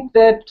think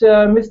that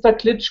Mr.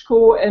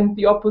 Klitschko and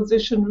the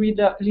opposition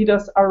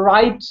leaders are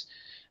right,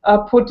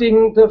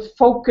 putting the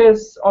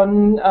focus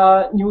on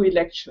new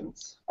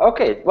elections.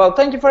 Okay, well,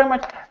 thank you very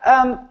much.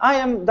 I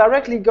am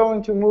directly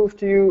going to move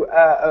to you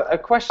a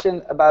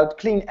question about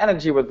clean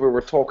energy, what we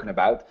were talking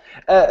about.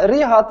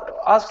 Rihad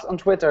asked on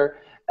Twitter,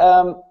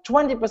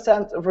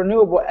 20% of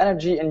renewable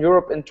energy in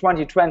Europe in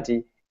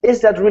 2020, is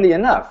that really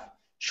enough?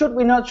 Should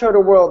we not show the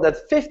world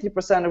that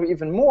 50% or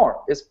even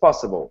more is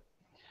possible?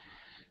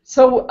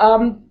 So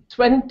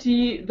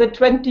the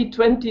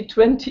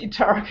 2020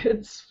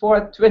 targets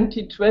for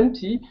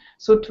 2020,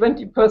 so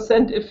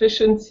 20%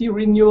 efficiency,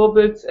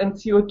 renewables, and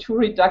CO2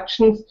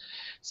 reductions.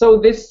 So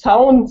this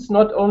sounds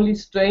not only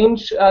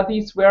strange,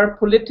 these were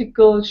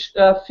political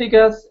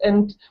figures,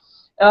 and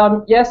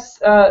yes,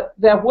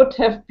 there would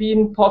have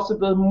been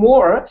possible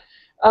more,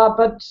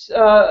 but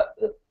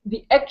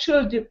the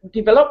actual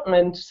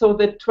development, so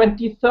the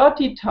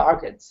 2030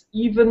 targets,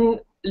 even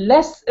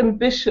less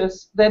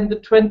ambitious than the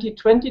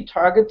 2020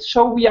 targets,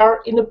 show we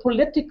are in a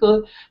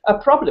political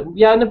problem.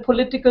 We are in a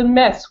political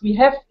mess. We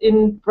have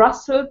in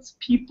Brussels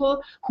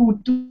people who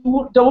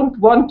don't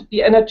want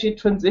the energy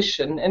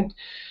transition. And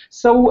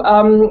so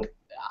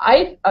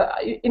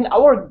in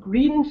our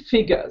green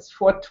figures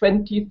for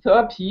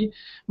 2030,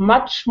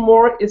 much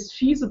more is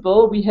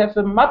feasible. We have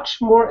a much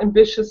more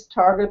ambitious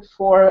target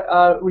for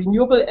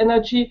renewable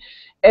energy.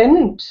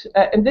 And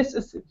this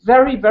is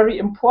very, very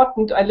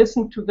important. I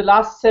listened to the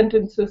last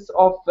sentences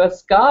of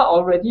Ska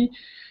already.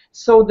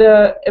 So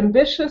the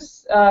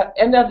ambitious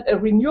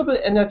renewable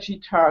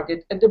energy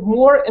target and a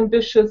more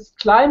ambitious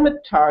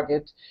climate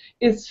target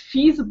is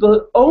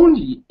feasible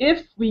only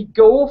if we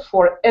go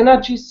for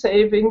energy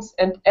savings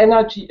and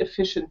energy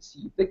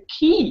efficiency. The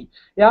key,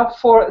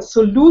 for a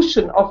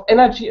solution of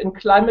energy and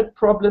climate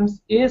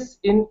problems is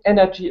in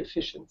energy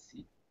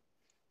efficiency.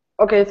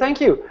 Okay, thank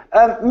you.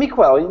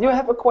 Miguel, you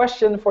have a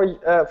question for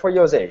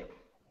José.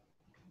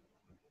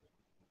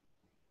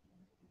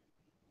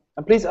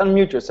 And please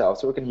unmute yourself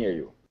so we can hear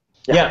you.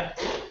 Yeah.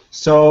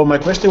 So my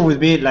question would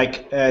be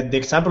like the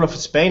example of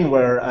Spain,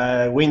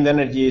 where wind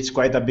energy is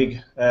quite a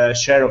big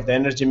share of the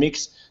energy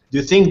mix. Do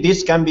you think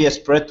this can be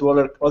spread to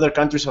other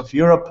countries of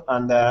Europe?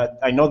 And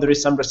I know there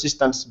is some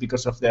resistance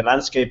because of the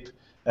landscape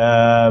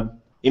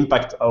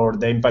impact, or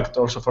the impact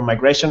also for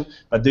migration,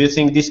 but do you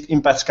think these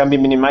impacts can be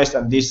minimized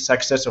and this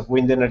success of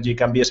wind energy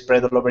can be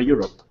spread all over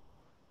Europe?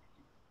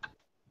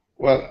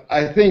 Well,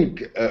 I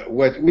think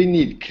what we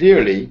need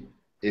clearly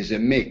is a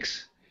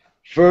mix.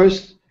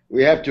 First,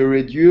 we have to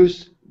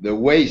reduce the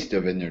waste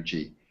of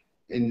energy.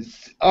 In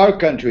our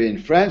country, in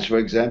France, for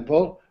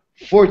example,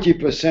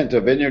 40%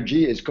 of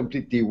energy is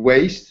completely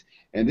waste,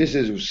 and this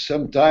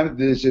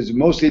is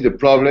mostly the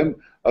problem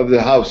of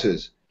the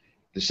houses.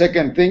 The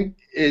second thing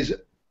is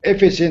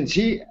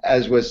efficiency,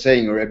 as was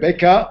saying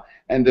Rebecca,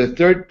 and the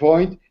third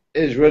point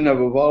is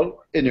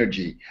renewable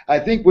energy. I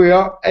think we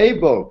are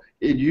able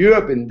in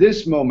Europe in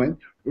this moment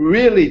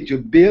really to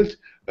build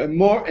a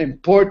more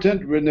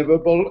important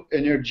renewable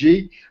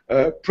energy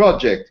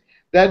project.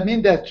 That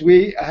means that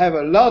we have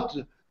a lot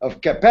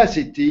of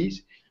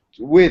capacities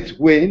with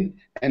wind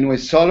and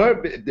with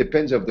solar, it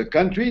depends on the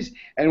countries,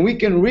 and we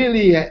can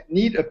really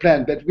need a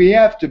plan, but we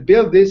have to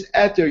build this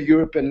at a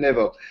European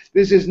level.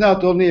 This is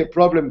not only a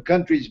problem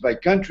countries by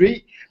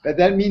country, but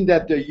that means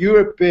that the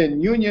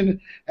European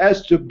Union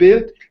has to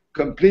build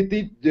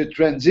completely the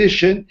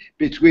transition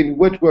between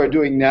what we're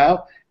doing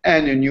now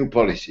and a new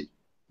policy.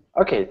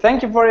 Okay,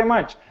 thank you very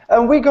much.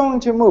 We're going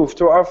to move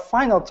to our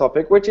final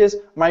topic, which is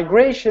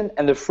migration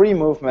and the free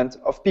movement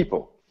of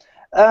people.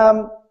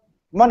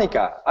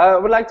 Monica, I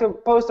would like to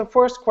pose the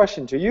first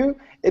question to you.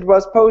 It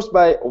was posed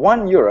by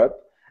One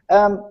Europe.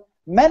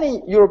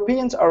 Many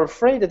Europeans are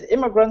afraid that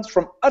immigrants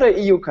from other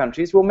EU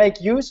countries will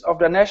make use of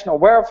their national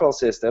welfare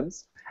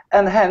systems,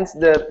 and hence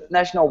the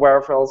national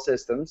welfare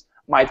systems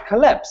might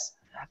collapse.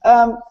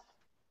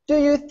 Do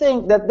you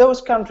think that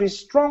those countries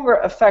stronger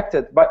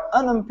affected by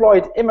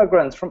unemployed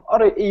immigrants from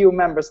other EU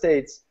member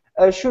states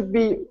should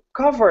be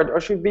covered or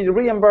should be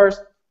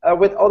reimbursed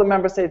with all the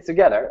member states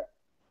together?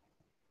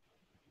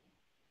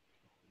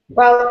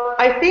 Well,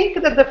 I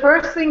think that the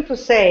first thing to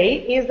say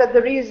is that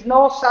there is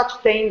no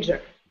such danger.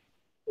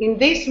 In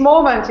this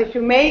moment, if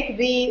you make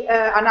the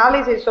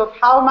analysis of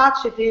how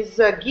much it is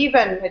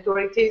given or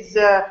it is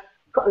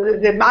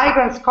the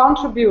migrants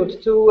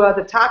contribute to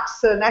the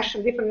tax,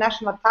 different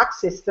national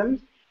tax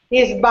systems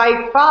is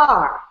by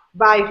far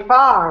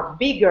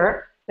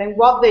bigger than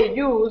what they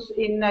use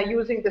in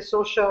using the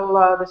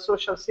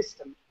social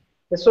system,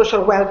 the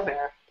social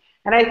welfare.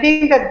 And I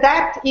think that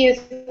that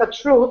is a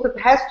truth that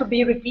has to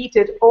be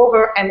repeated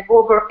over and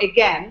over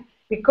again,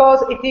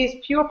 because it is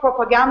pure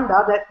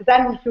propaganda that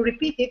then if you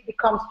repeat it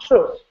becomes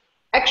truth.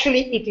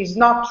 Actually, it is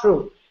not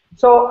true.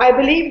 So I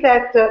believe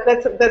that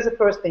that's the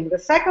first thing. The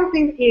second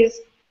thing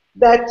is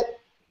that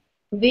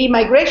the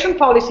migration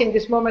policy in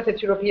this moment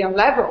at European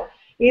level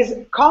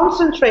is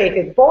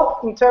concentrated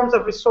both in terms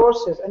of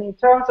resources and in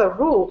terms of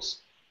rules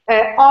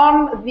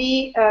on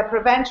the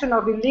prevention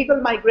of illegal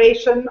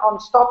migration, on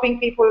stopping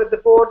people at the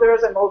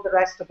borders and all the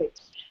rest of it.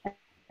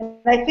 And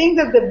I think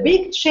that the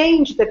big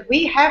change that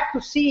we have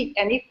to see,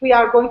 and if we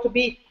are going to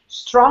be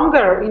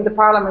stronger in the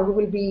parliament, we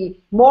will be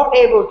more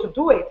able to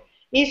do it,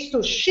 is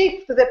to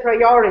shift the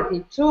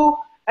priority to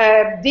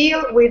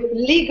deal with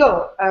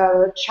legal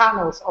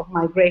channels of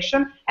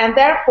migration, and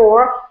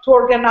therefore to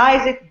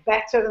organize it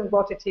better than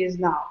what it is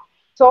now.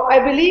 So I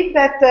believe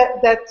that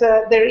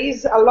there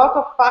is a lot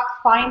of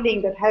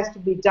fact-finding that has to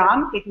be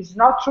done. It is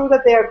not true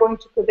that they are going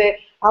to,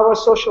 our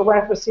social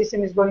welfare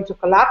system is going to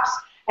collapse.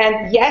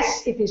 And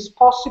yes, it is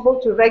possible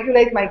to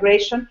regulate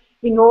migration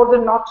in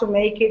order not to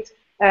make it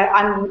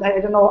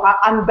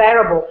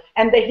unbearable.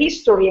 And the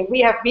history, and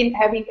we have been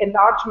having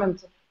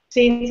enlargement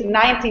since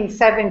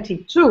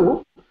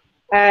 1972,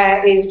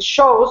 it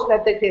shows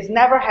that it has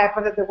never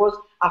happened that there was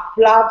a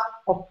flood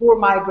of poor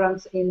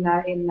migrants in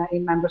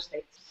member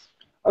states.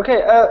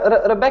 Okay,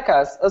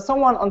 Rebecca,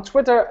 someone on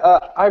Twitter,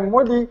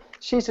 Mordi,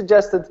 she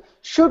suggested,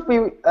 should we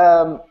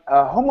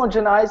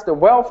homogenize the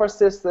welfare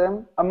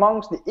system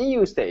amongst the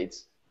EU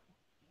states?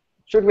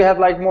 Should we have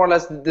like more or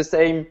less the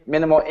same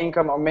minimal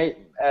income or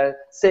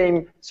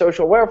same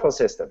social welfare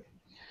system?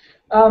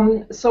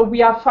 So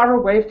we are far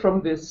away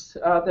from this.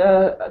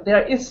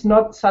 There is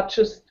not such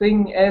a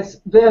thing as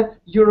the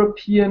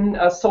European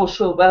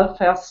social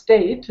welfare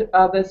state.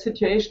 The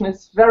situation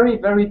is very,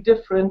 very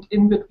different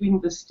in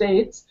between the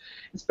states,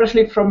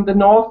 especially from the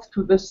north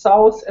to the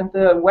south and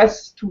the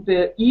west to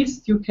the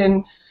east. You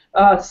can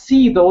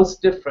see those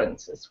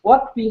differences.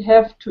 What we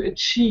have to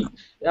achieve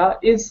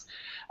is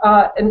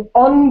an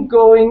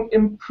ongoing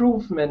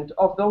improvement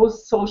of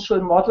those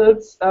social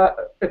models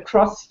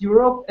across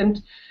Europe,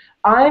 and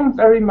I'm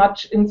very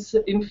much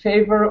in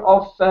favor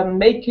of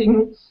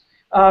making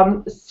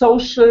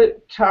social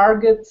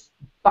targets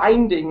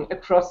binding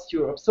across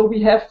Europe. So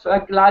we have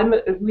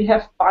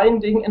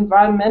binding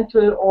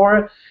environmental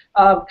or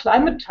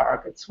climate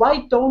targets.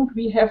 Why don't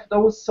we have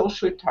those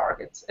social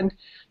targets? And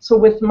so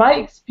with my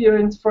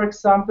experience, for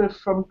example,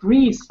 from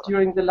Greece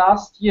during the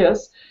last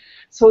years,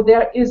 so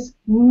there is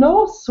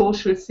no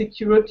social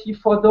security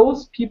for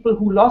those people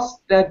who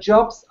lost their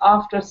jobs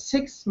after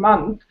 6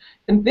 months.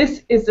 And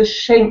this is a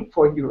shame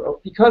for Europe,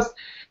 because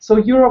so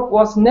Europe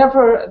was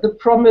never the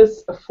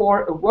promise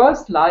for a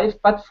worse life,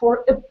 but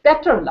for a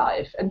better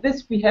life. And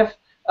this we have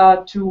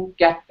to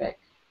get back.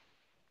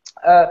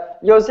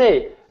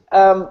 Jose,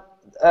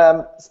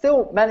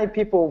 still many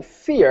people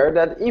fear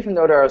that even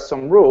though there are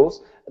some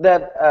rules,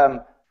 that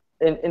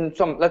in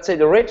some, let's say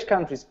the rich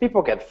countries,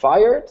 people get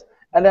fired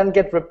and then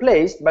get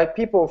replaced by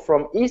people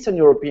from Eastern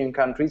European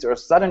countries or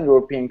Southern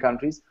European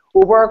countries who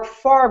work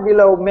far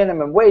below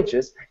minimum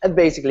wages and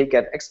basically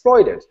get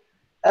exploited.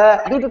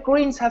 Do the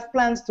Greens have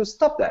plans to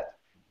stop that?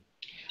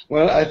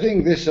 Well, I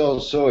think this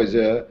also is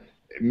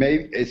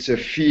it's a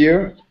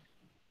fear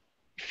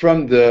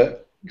from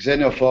the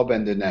xenophobe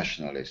and the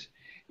nationalists.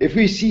 If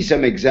we see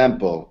some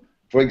example,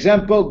 for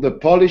example, the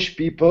Polish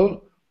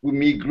people who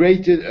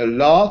migrated a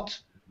lot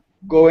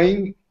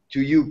going to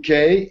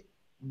UK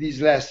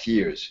these last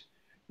years.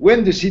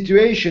 When the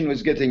situation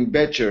was getting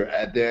better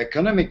at the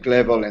economic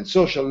level and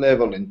social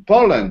level in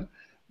Poland,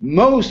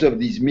 most of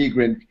these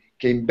migrants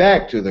came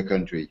back to the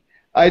country.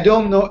 I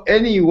don't know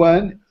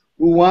anyone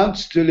who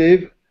wants to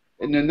live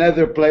in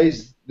another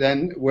place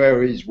than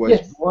where he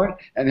was born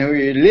and where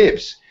he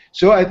lives.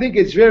 So I think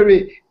it's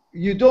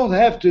you don't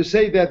have to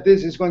say that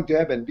this is going to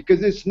happen,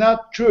 because it's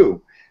not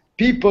true.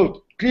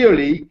 People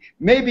clearly,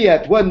 maybe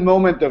at one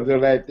moment of their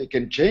life they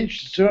can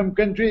change some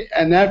country,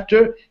 and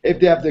after, if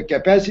they have the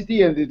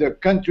capacity and if the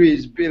country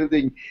is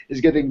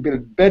getting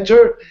built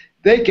better,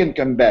 they can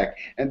come back.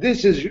 And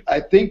this is,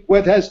 I think,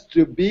 what has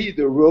to be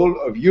the role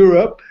of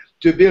Europe,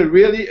 to build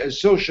really a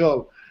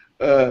social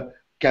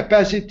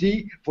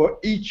capacity for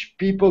each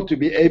people to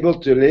be able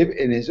to live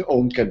in his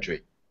own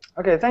country.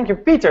 Okay, thank you.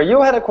 Peter,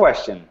 you had a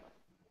question.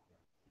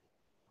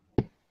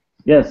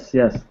 Yes,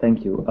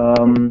 thank you.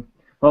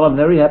 Well, I'm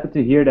very happy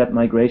to hear that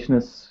migration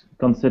is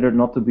considered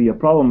not to be a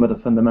problem, but a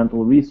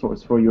fundamental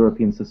resource for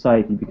European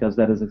society, because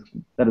that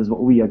is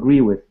what we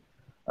agree with.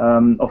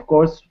 Of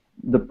course,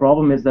 the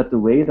problem is that the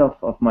weight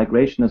of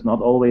migration is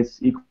not always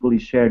equally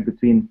shared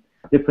between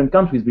different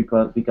countries,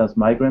 because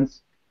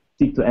migrants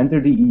seek to enter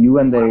the EU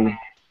and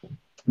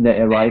they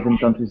arrive in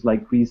countries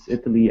like Greece,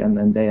 Italy,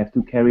 and they have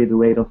to carry the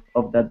weight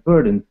of that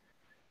burden.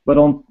 But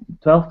on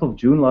 12th of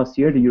June last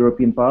year, the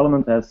European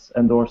Parliament has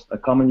endorsed a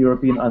common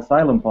European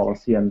asylum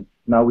policy, and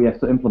now we have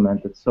to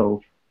implement it.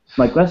 So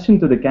my question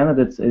to the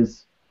candidates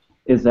is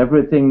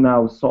everything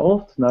now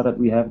solved now that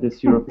we have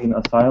this European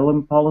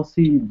asylum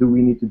policy? Do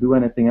we need to do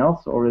anything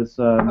else, or is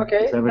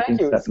everything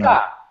set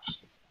now?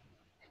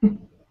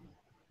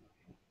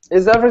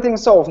 Is everything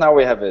solved now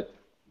we have it?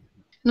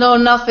 No,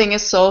 nothing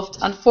is solved.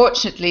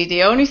 Unfortunately,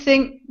 the only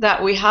thing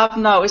that we have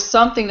now is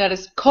something that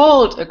is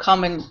called a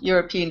common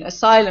European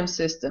asylum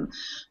system.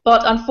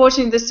 But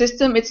unfortunately, the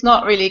system, it's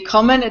not really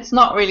common, it's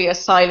not really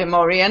asylum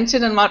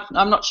oriented, and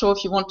I'm not sure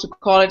if you want to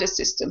call it a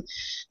system.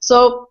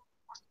 So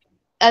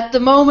at the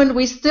moment,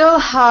 we still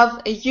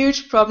have a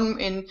huge problem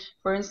in,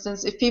 for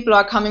instance, if people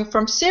are coming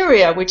from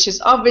Syria, which is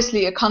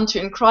obviously a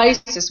country in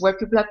crisis where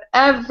people have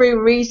every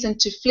reason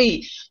to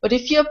flee. But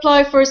if you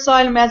apply for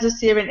asylum as a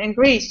Syrian in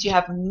Greece, you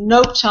have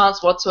no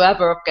chance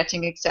whatsoever of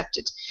getting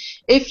accepted.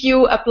 If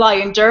you apply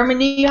in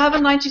Germany, you have a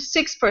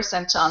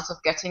 96% chance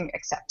of getting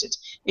accepted.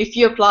 If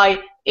you apply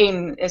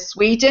in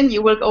Sweden,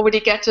 you will already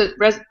get a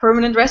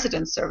permanent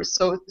residence service,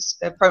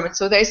 permit.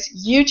 So there's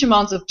huge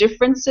amounts of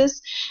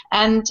differences,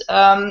 and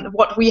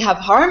what we have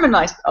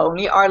harmonized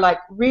only are like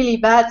really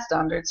bad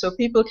standards. So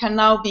people can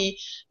now be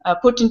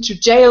put into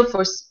jail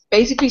for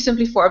basically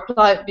simply for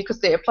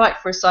because they applied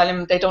for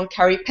asylum, they don't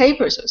carry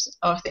papers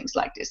or things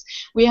like this.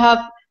 We have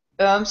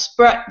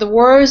spread the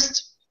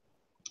worst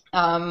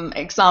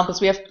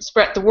examples. We have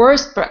spread the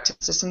worst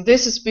practices, and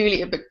this is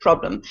really a big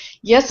problem.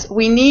 Yes,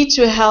 we need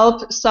to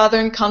help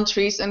southern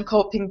countries in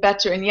coping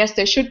better, and yes,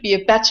 there should be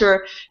a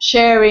better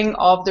sharing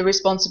of the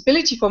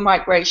responsibility for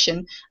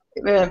migration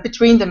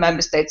between the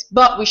member states,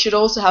 but we should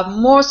also have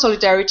more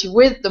solidarity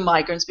with the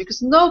migrants,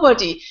 because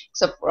nobody,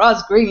 except for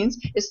us Greens,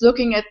 is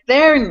looking at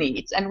their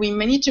needs, and we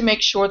need to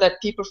make sure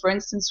that people, for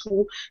instance,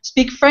 who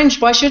speak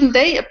French, why shouldn't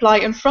they apply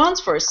in France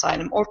for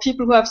asylum? Or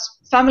people who have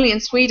family in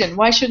Sweden,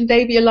 why shouldn't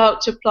they be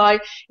allowed to apply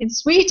in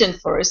Sweden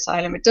for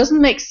asylum? It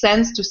doesn't make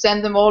sense to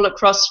send them all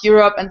across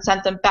Europe and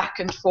send them back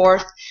and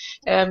forth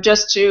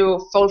just to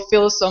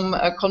fulfill some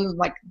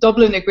like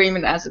Dublin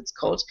Agreement, as it's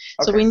called.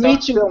 Okay, so we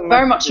need to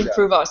very much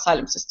improve our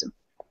asylum system.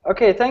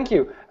 Okay, thank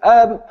you.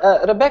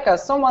 Rebecca,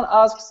 someone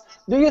asks,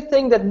 do you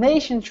think that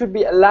nations should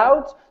be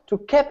allowed to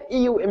cap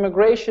EU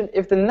immigration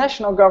if the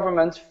national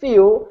governments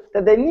feel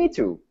that they need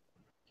to?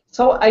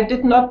 So I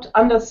did not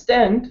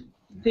understand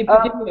the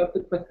beginning of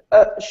the question.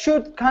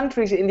 Should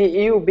countries in the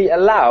EU be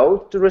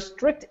allowed to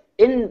restrict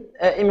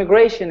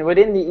immigration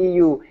within the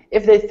EU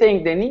if they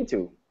think they need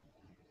to?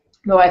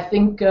 No, I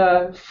think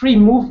free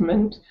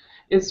movement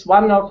is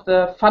one of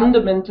the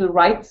fundamental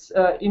rights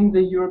in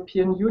the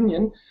European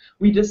Union.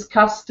 We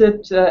discussed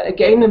it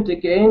again and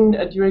again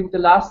during the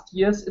last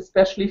years,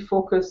 especially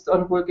focused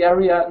on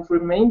Bulgaria and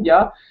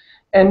Romania.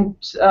 And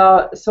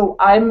so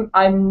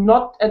I'm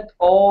not at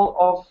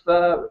all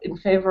in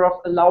favor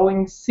of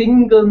allowing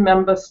single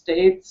member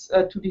states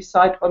to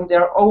decide on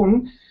their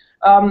own.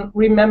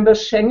 Remember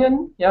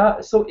Schengen, yeah.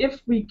 So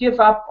if we give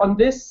up on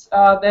this,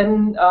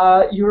 then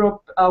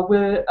Europe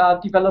will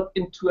develop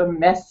into a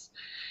mess.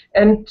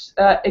 And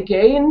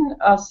again,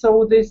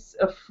 so this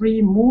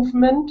free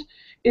movement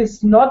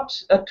is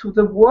not to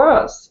the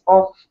worst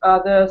of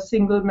the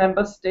single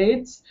member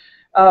states.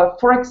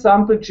 For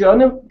example,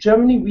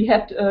 Germany, we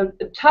had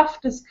a tough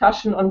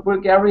discussion on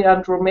Bulgaria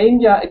and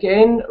Romania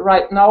again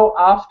right now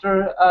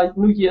after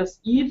New Year's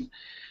Eve.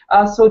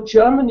 So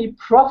Germany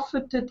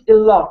profited a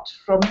lot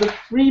from the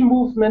free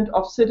movement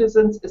of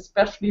citizens,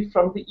 especially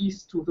from the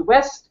east to the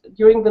west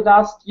during the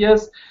last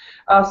years.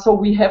 So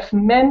we have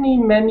many,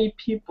 many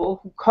people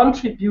who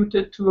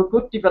contributed to a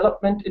good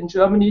development in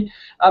Germany,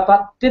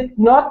 but did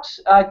not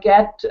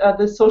get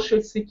the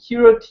social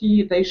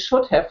security they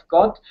should have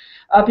got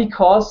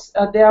because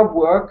their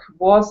work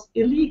was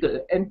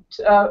illegal. And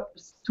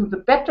to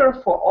the better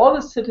for all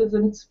the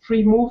citizens,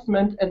 free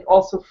movement and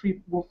also free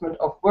movement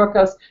of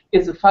workers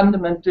is a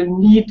fundamental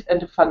need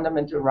and a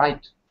fundamental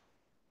right.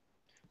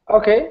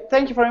 Okay,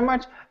 thank you very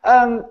much.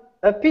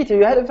 Peter,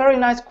 you had a very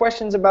nice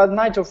questions about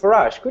Nigel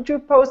Farage. Could you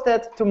pose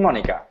that to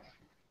Monica?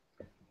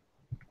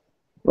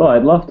 Well,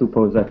 I'd love to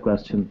pose that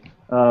question.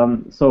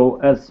 So,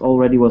 as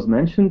already was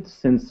mentioned,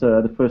 since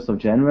the 1st of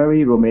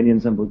January,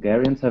 Romanians and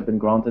Bulgarians have been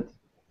granted,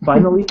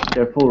 finally,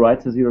 their full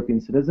rights as European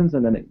citizens,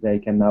 and then they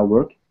can now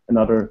work in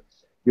other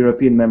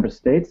European member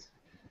states.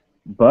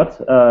 But,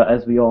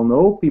 as we all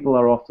know, people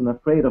are often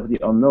afraid of the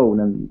unknown,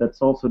 and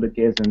that's also the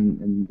case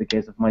in the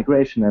case of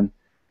migration. And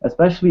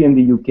especially in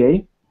the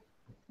UK,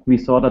 we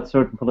saw that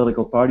certain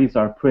political parties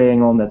are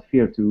preying on that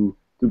fear to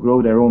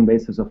grow their own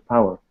bases of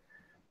power.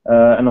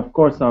 And of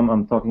course,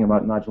 I'm talking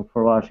about Nigel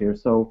Farage here.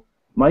 So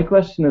my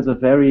question is a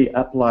very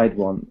applied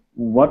one.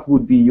 What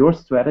would be your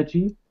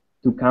strategy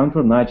to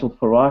counter Nigel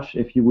Farage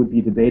if you would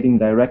be debating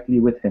directly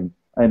with him?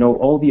 I know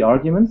all the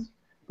arguments,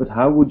 but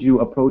how would you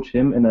approach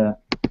him in a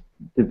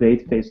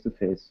debate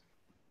face-to-face?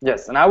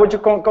 Yes, and how would you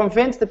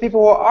convince the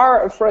people who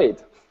are afraid?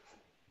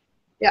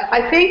 Yeah,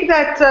 I think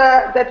that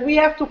that we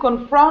have to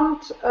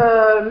confront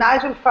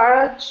Nigel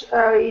Farage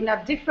in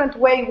a different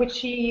way in which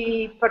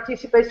he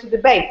participates to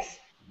debates.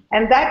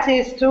 and that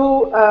is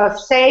to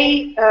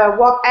say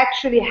what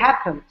actually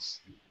happens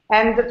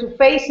and to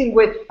facing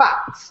with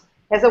facts.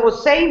 As I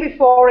was saying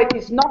before, it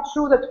is not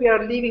true that we are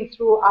living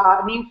through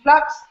an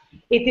influx.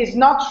 It is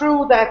not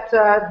true that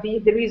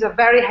there is a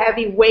very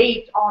heavy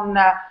weight on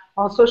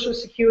social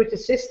security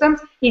systems.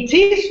 It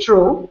is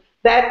true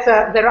that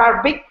there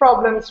are big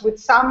problems with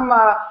some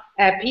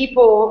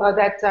people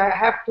that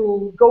have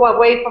to go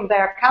away from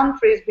their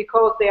countries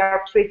because they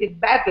are treated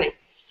badly.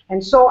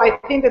 And so I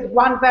think that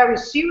one very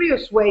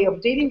serious way of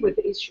dealing with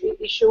the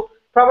issue,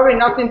 probably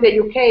not in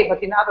the UK,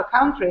 but in other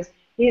countries,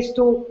 is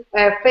to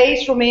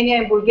face Romania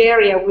and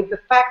Bulgaria with the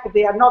fact that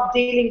they are not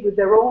dealing with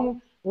their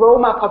own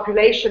Roma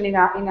population in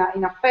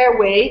a fair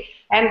way,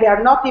 and they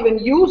are not even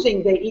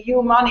using the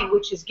EU money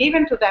which is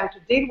given to them to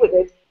deal with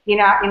it in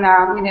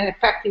an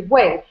effective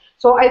way.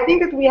 So I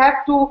think that we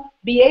have to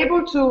be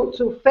able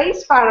to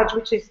face Farage,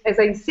 which is, as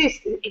I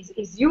insist,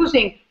 is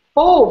using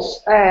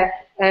false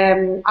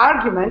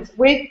arguments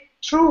with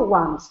true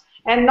ones,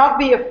 and not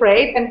be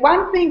afraid. And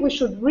one thing we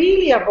should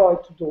really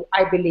avoid to do,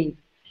 I believe,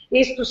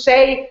 is to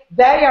say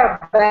they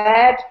are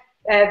bad,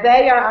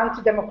 they are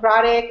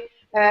anti-democratic,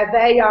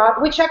 they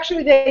are, which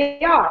actually they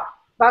are.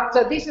 But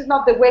this is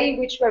not the way in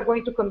which we are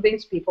going to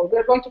convince people. We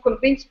are going to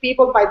convince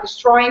people by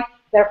destroying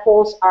their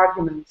false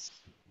arguments.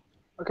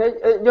 Okay,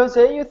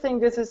 Jose, you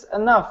think this is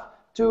enough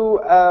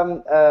to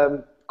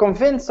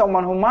convince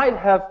someone who might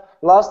have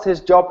lost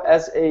his job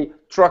as a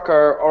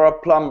trucker or a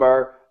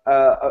plumber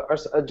or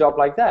a job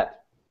like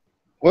that?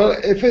 Well,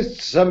 if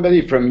it's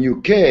somebody from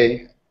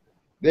UK,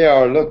 they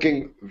are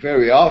looking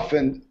very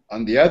often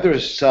on the other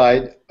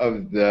side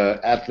of the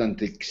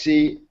Atlantic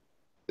Sea.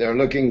 They're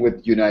looking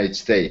with United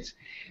States.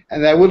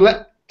 And I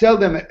would tell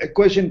them a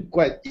question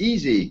quite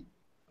easy.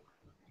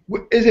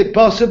 Is it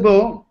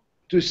possible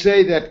to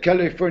say that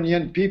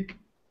Californian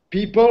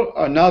people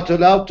are not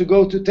allowed to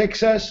go to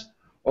Texas,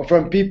 or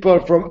from people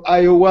from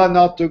Iowa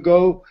not to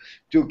go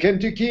to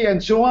Kentucky,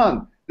 and so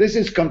on? This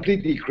is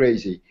completely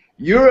crazy.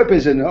 Europe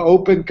is an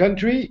open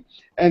country,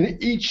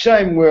 and each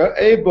time we're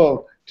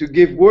able to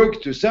give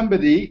work to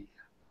somebody,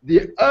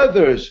 the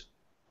others,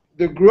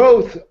 the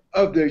growth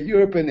of the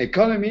European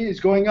economy is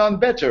going on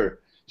better.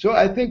 So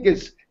I think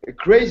it's a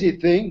crazy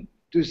thing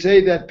to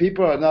say that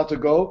people are not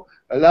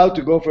allowed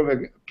to go from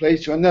a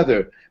place to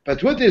another.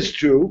 But what is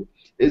true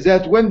is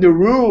that when the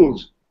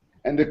rules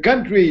and the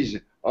countries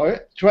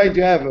are trying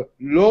to have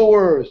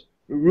lower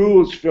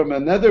rules from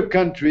another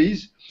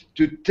countries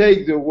to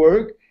take the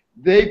work,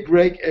 they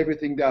break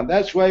everything down.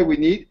 That's why we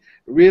need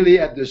really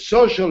at the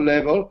social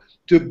level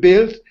to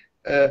build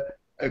a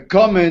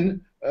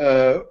common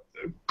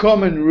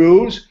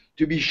rules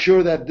to be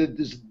sure that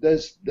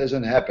this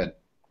doesn't happen.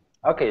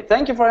 Okay,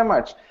 thank you very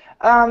much.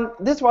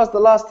 This was the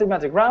last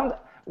thematic round.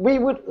 We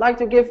would like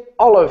to give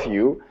all of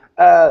you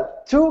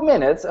 2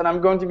 minutes, and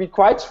I'm going to be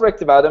quite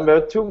strict about them,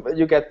 but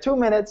you get 2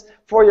 minutes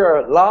for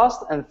your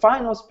last and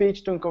final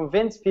speech to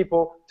convince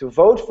people to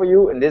vote for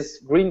you in this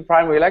green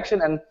primary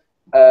election. And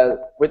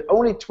with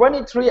only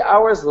 23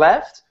 hours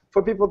left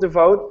for people to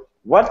vote,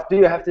 what do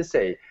you have to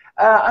say?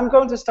 I'm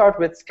going to start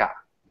with Ska.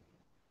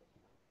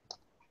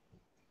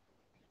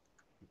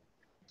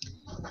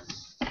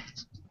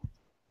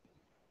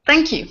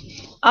 Thank you.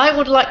 I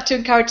would like to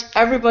encourage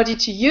everybody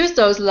to use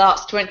those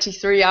last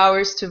 23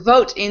 hours to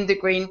vote in the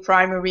Green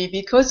primary,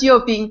 because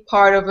you're being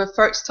part of a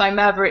first time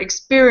ever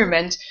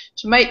experiment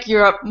to make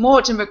Europe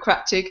more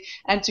democratic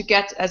and to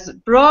get as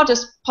broad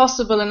as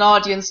possible an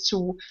audience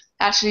to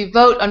actually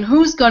vote on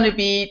who's going to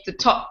be the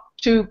top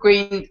 2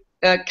 Green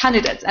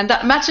candidates. And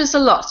that matters a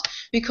lot,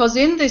 because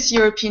in these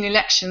European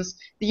elections,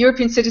 the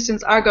European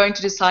citizens are going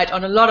to decide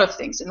on a lot of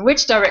things. In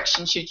which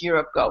direction should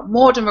Europe go?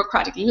 More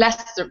democratic,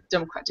 less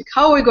democratic?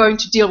 How are we going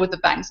to deal with the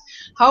banks?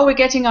 How are we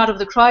getting out of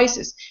the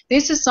crisis?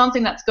 This is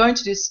something that's going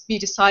to be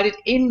decided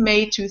in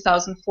May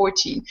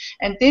 2014.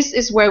 And this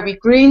is where we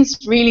Greens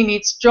really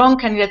need strong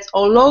candidates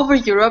all over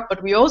Europe,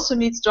 but we also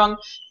need strong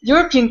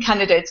European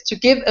candidates to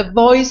give a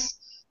voice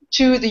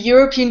to the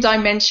European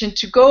dimension,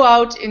 to go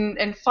out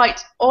and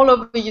fight all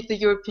over the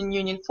European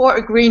Union for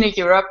a greener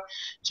Europe,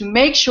 to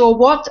make sure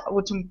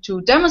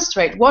to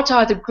demonstrate what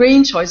are the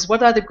green choices,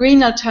 what are the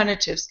green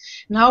alternatives,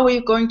 and how we're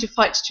going to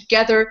fight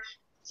together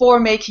for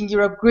making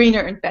Europe greener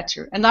and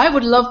better. And I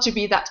would love to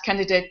be that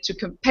candidate, to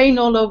campaign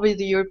all over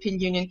the European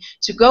Union,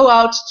 to go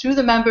out to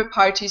the member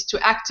parties, to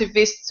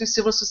activists, to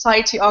civil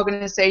society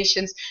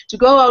organizations, to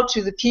go out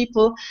to the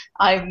people.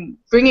 I'm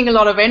bringing a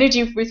lot of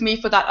energy with me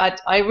for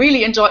that. I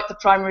really enjoyed the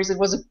primaries. It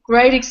was a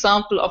great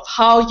example of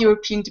how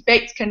European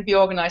debates can be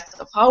organized,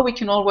 of how we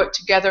can all work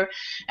together.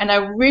 And I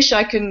wish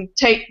I can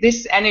take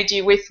this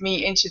energy with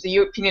me into the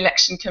European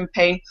election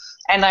campaign.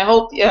 And I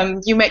hope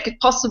you make it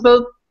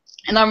possible.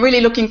 And I'm really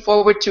looking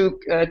forward to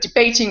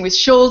debating with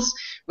Schulz,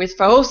 with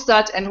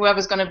Verhofstadt, and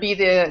whoever's going to be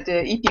the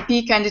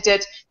EPP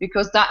candidate,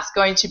 because that's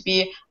going to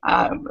be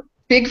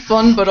big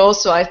fun, but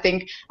also I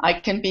think I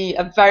can be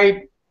a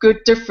very good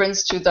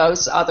difference to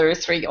those other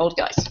 3 old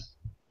guys.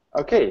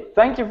 Okay,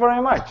 thank you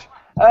very much.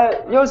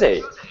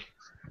 Jose.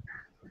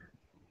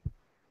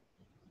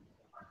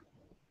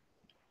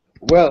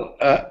 Well,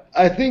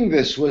 I think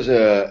this was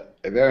a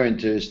very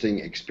interesting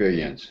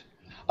experience.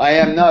 I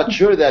am not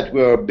sure that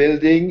we are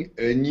building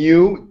a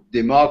new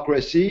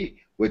democracy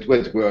with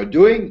what we are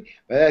doing,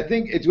 but I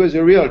think it was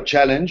a real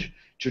challenge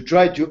to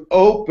try to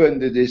open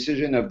the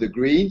decision of the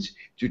Greens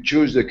to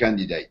choose the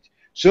candidate.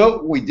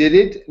 So we did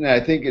it, and I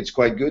think it's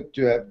quite good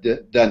to have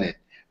done it.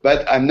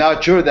 But I'm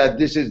not sure that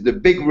this is the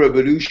big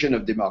revolution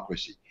of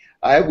democracy.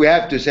 We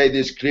have to say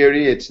this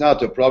clearly, it's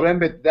not a problem,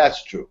 but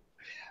that's true.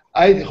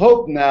 I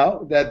hope now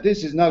that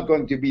this is not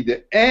going to be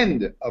the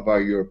end of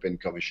our European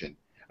Commission,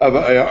 of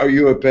our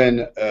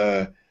European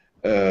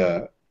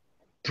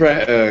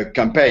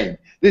campaign.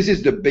 This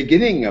is the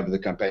beginning of the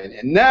campaign.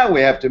 And now we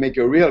have to make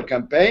a real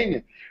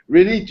campaign,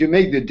 really to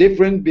make the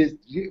difference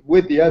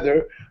with the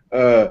other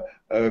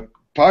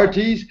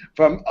parties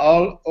from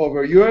all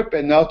over Europe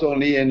and not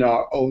only in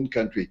our own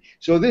country.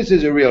 So this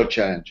is a real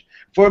challenge.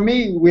 For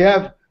me, we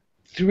have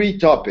three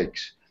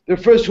topics. The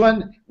first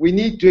one, we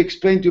need to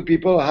explain to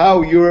people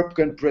how Europe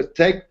can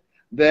protect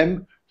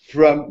them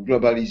from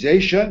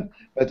globalization,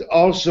 but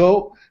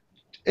also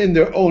in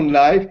their own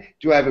life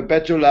to have a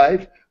better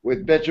life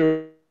with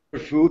better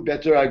food,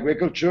 better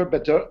agriculture,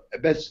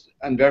 best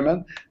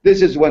environment.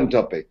 This is one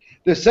topic.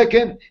 The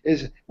second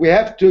is we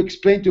have to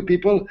explain to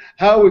people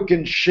how we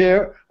can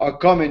share our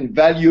common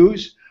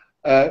values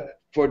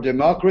for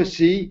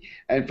democracy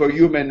and for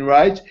human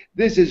rights.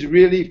 This is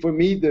really, for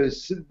me,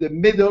 the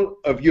middle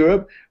of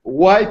Europe,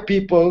 why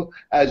people,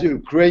 as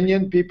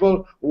Ukrainian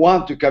people,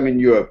 want to come in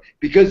Europe,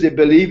 because they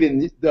believe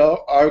in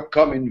our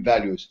common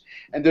values.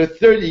 And the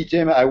third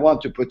item I want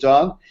to put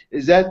on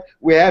is that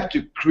we have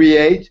to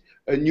create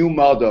a new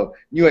model,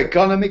 new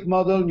economic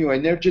model, new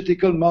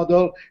energetical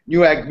model,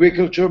 new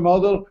agriculture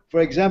model,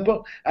 for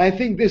example. I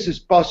think this is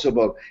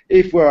possible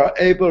if we are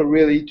able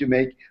really to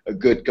make a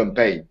good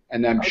campaign.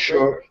 And I'm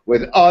sure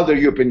with other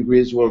European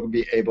Greens we'll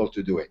be able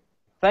to do it.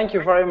 Thank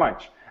you very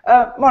much.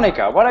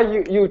 Monica, what are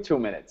you 2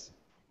 minutes?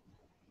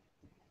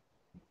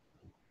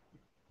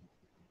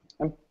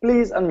 And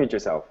please unmute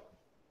yourself.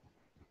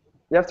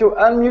 You have to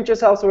unmute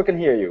yourself so we can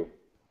hear you.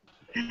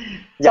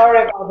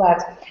 Sorry about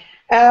that.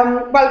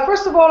 Well,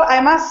 first of all, I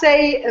must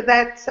say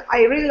that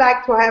I really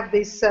like to have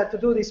this, to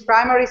do this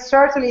primary.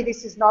 Certainly,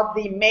 this is not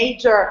the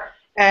major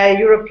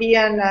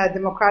European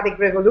democratic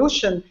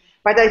revolution,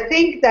 but I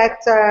think that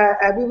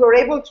we were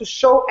able to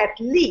show at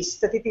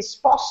least that it is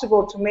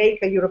possible to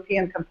make a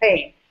European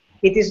campaign.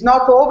 It is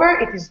not over,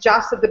 it is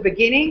just at the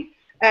beginning,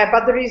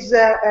 but there is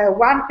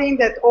one thing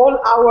that all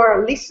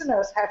our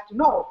listeners have to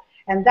know,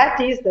 and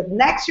that is that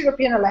next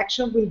European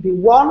election will be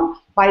won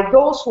by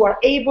those who are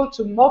able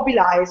to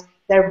mobilize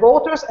their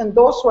voters and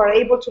those who are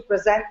able to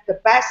present the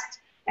best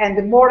and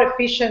the more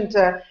efficient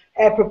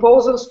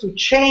proposals to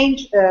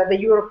change the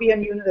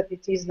European Union that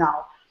it is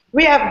now.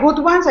 We have good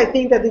ones. I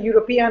think that the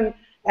European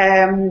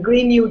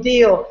Green New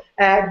Deal,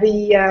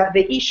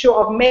 the issue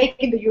of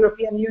making the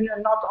European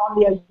Union not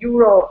only a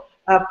euro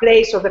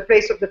place or the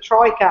place of the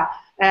Troika,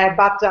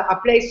 but a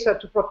place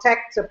to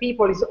protect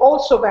people is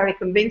also very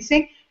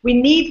convincing. We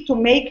need to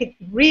make it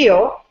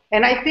real,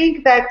 and I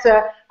think that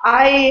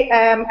I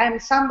am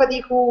somebody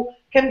who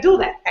can do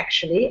that,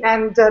 actually,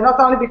 and not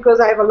only because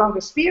I have a long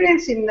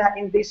experience in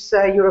this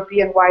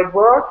European-wide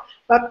world,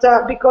 but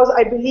because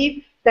I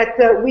believe that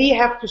we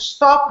have to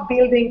stop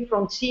building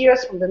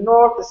frontiers from the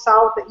north, the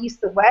south, the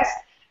east, the west,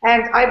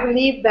 and I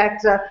believe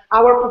that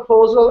our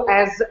proposal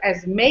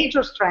has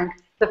major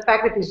strength, the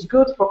fact that it's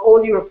good for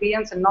all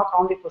Europeans and not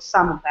only for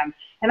some of them.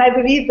 And I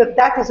believe that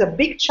that is a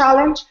big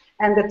challenge,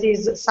 and that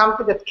is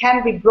something that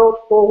can be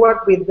brought forward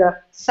with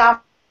some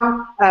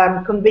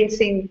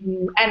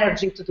convincing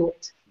energy to do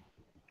it.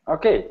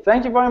 Okay,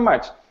 thank you very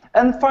much.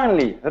 And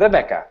finally,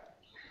 Rebecca.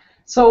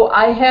 So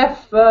I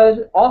have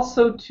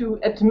also to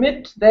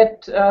admit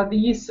that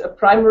these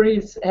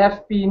primaries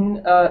have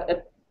been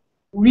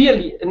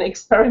really an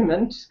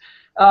experiment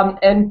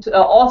and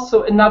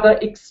also another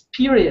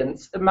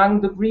experience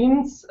among the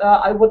Greens.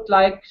 I would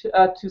like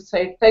to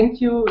say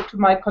thank you to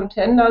my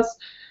contenders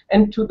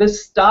and to the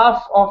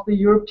staff of the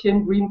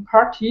European Green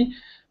Party,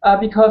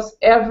 because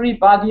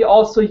everybody,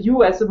 also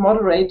you as a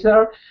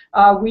moderator,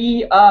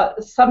 we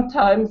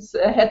sometimes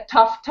had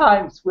tough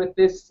times with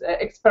this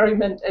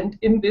experiment and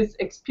in this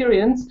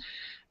experience.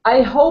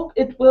 I hope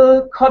it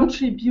will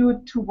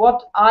contribute to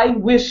what I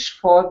wish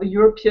for the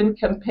European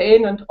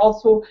campaign and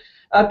also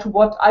to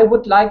what I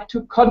would like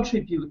to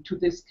contribute to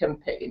this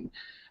campaign.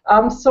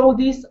 So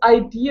this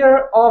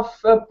idea of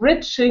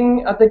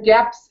bridging the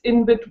gaps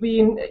in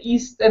between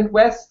East and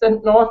West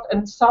and North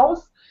and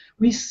South,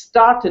 we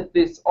started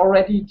this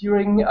already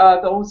during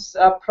those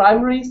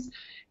primaries.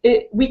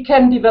 We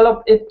can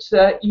develop it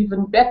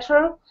even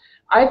better.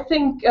 I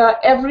think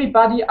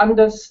everybody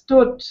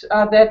understood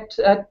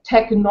that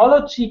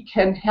technology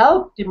can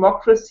help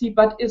democracy,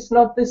 but is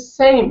not the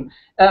same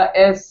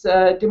as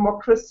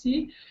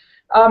democracy.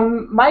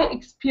 My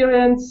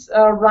experience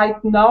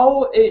right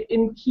now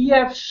in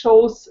Kiev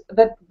shows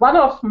that one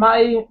of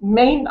my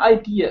main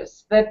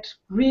ideas that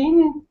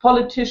green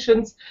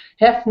politicians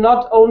have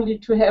not only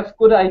to have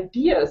good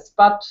ideas,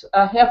 but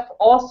have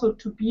also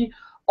to be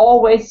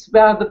always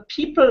where the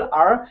people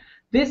are,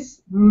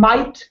 this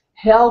might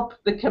help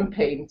the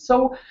campaign. So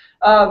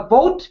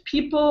vote,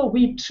 people.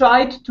 We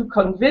tried to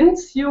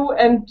convince you,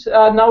 and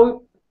now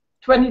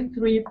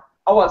 23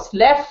 hours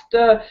left.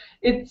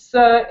 It's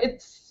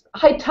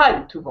high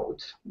time to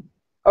vote.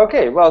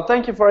 Okay, well,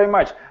 thank you very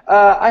much.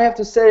 I have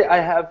to say,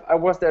 I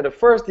was there the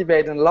first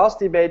debate and last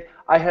debate.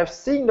 I have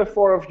seen the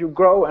four of you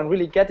grow and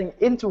really getting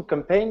into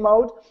campaign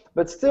mode,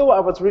 but still I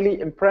was really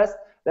impressed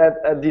that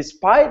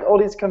despite all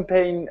these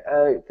campaign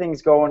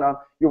things going on,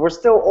 you were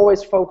still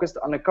always focused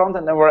on the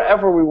content, and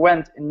wherever we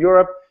went in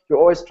Europe, you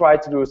always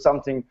tried to do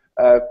something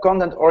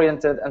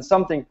content-oriented and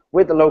something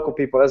with the local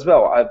people as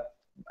well.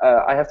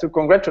 I have to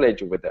congratulate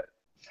you with that.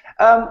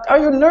 Are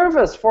you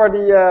nervous for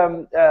the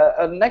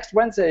next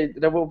Wednesday?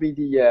 There will be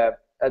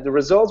the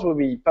results will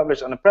be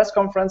published on a press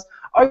conference.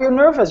 Are you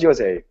nervous,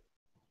 José?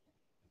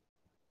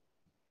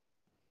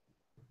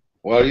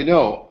 Well, you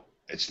know,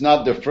 it's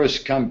not the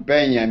first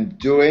campaign I'm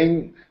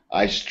doing.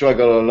 I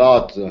struggle a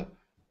lot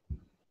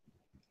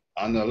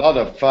on a lot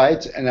of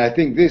fights, and I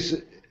think this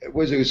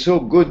was a so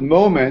good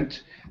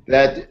moment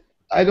that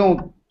I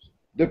don't.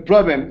 The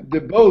problem, the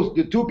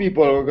two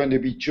people who are going to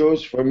be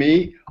chosen for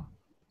me,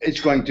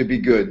 it's going to be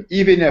good.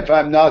 Even if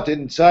I'm not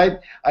inside,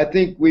 I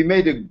think we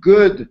had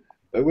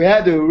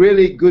a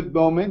really good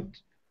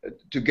moment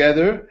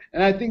together,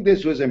 and I think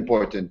this was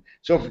important.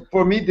 So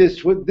for me,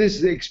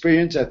 this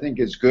experience, I think,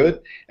 is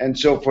good, and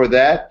so for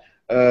that,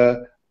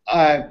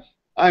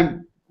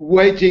 I'm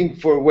waiting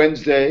for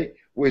Wednesday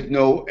with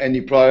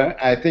any problem.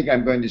 I think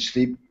I'm going to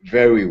sleep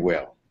very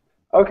well.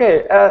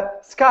 Okay,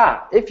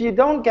 Ska, if you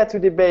don't get to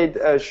debate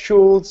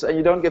Schulz and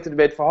you don't get to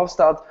debate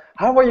Verhofstadt,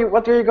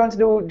 what are you going to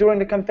do during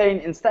the campaign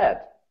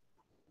instead?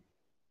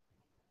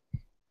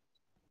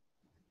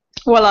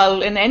 Well,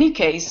 I'll in any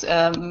case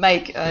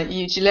make a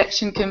huge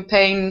election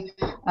campaign,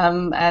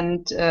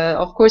 and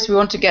of course we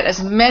want to get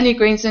as many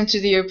Greens into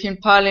the European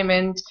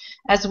Parliament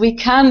as we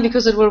can,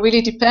 because it will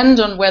really depend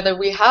on whether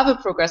we have a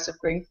progressive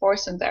Green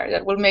force in there.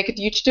 That will make a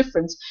huge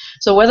difference.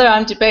 So whether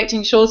I'm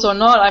debating Schulz or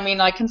not, I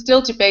mean, I can still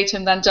debate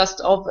him then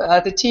just off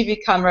the TV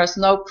cameras,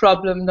 no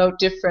problem, no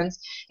difference.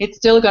 It's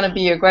still going to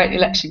be a great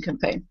election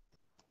campaign.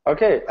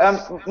 Okay,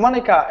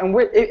 Monica, and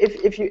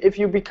if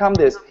you become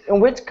this, in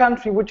which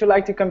country would you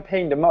like to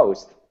campaign the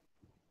most?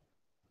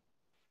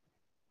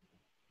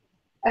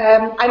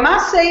 I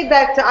must say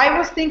that I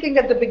was thinking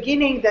at the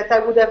beginning that I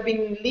would have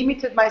been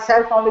limited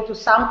myself only to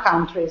some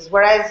countries,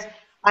 whereas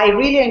I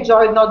really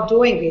enjoyed not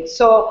doing it.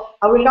 So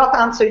I will not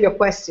answer your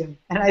question,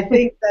 and I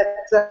think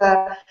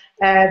that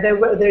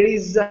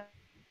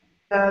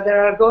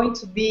there are going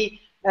to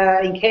be.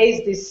 In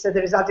case the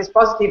result is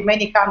positive,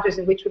 many countries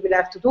in which we will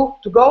have to go.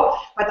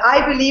 But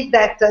I believe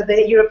that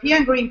the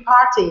European Green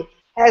Party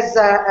has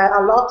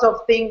a lot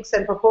of things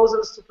and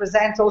proposals to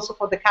present also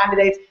for the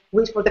candidates,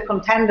 for the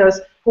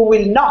contenders who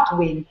will not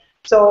win.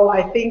 So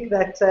I think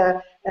that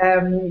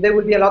there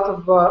will be a lot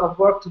of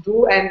work to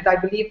do, and I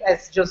believe,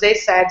 as José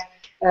said,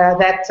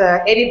 that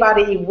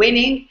anybody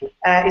winning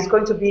is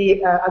going to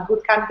be a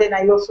good candidate.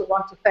 I also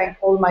want to thank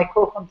all my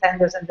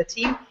co-contenders and the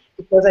team,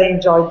 because I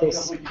enjoyed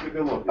this.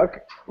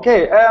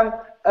 Okay.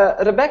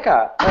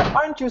 Rebecca,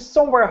 aren't you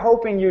somewhere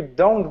hoping you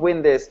don't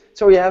win this,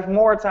 so you have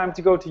more time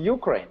to go to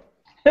Ukraine?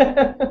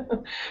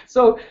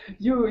 So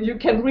you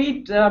can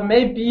read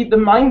maybe the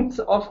minds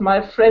of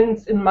my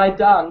friends in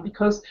Maidan,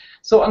 because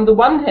so on the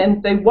one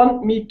hand they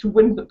want me to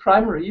win the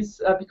primaries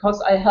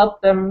because I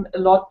helped them a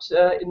lot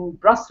in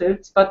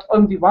Brussels, but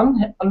on the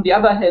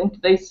other hand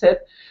they said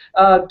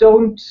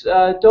don't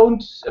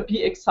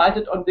be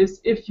excited on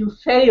this. If you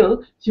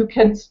fail, you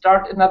can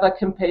start another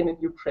campaign in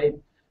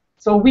Ukraine.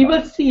 So we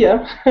will see.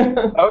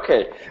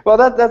 Okay, well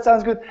that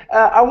sounds good.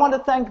 I want to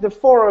thank the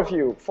four of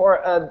you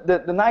for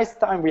the nice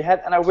time we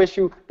had, and I wish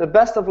you the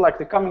best of luck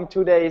the coming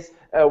 2 days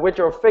with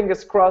your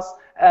fingers crossed,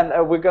 and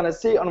we're going to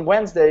see on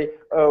Wednesday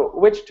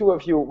which two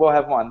of you will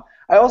have won.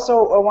 I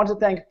also want to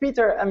thank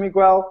Peter and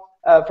Miguel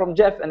from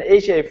Jeff and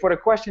AJ for the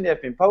question they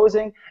have been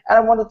posing, and I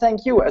want to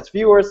thank you as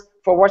viewers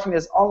for watching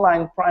this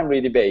online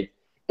primary debate.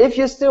 If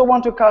you still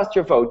want to cast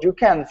your vote, you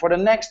can for the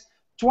next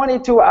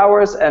 22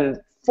 hours and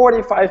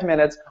 45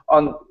 minutes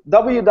on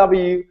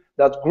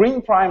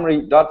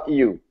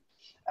www.greenprimary.eu.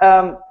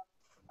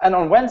 And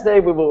on Wednesday,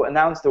 we will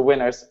announce the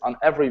winners on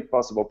every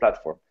possible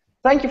platform.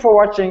 Thank you for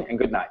watching, and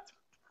good night.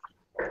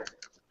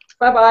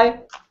 Bye-bye.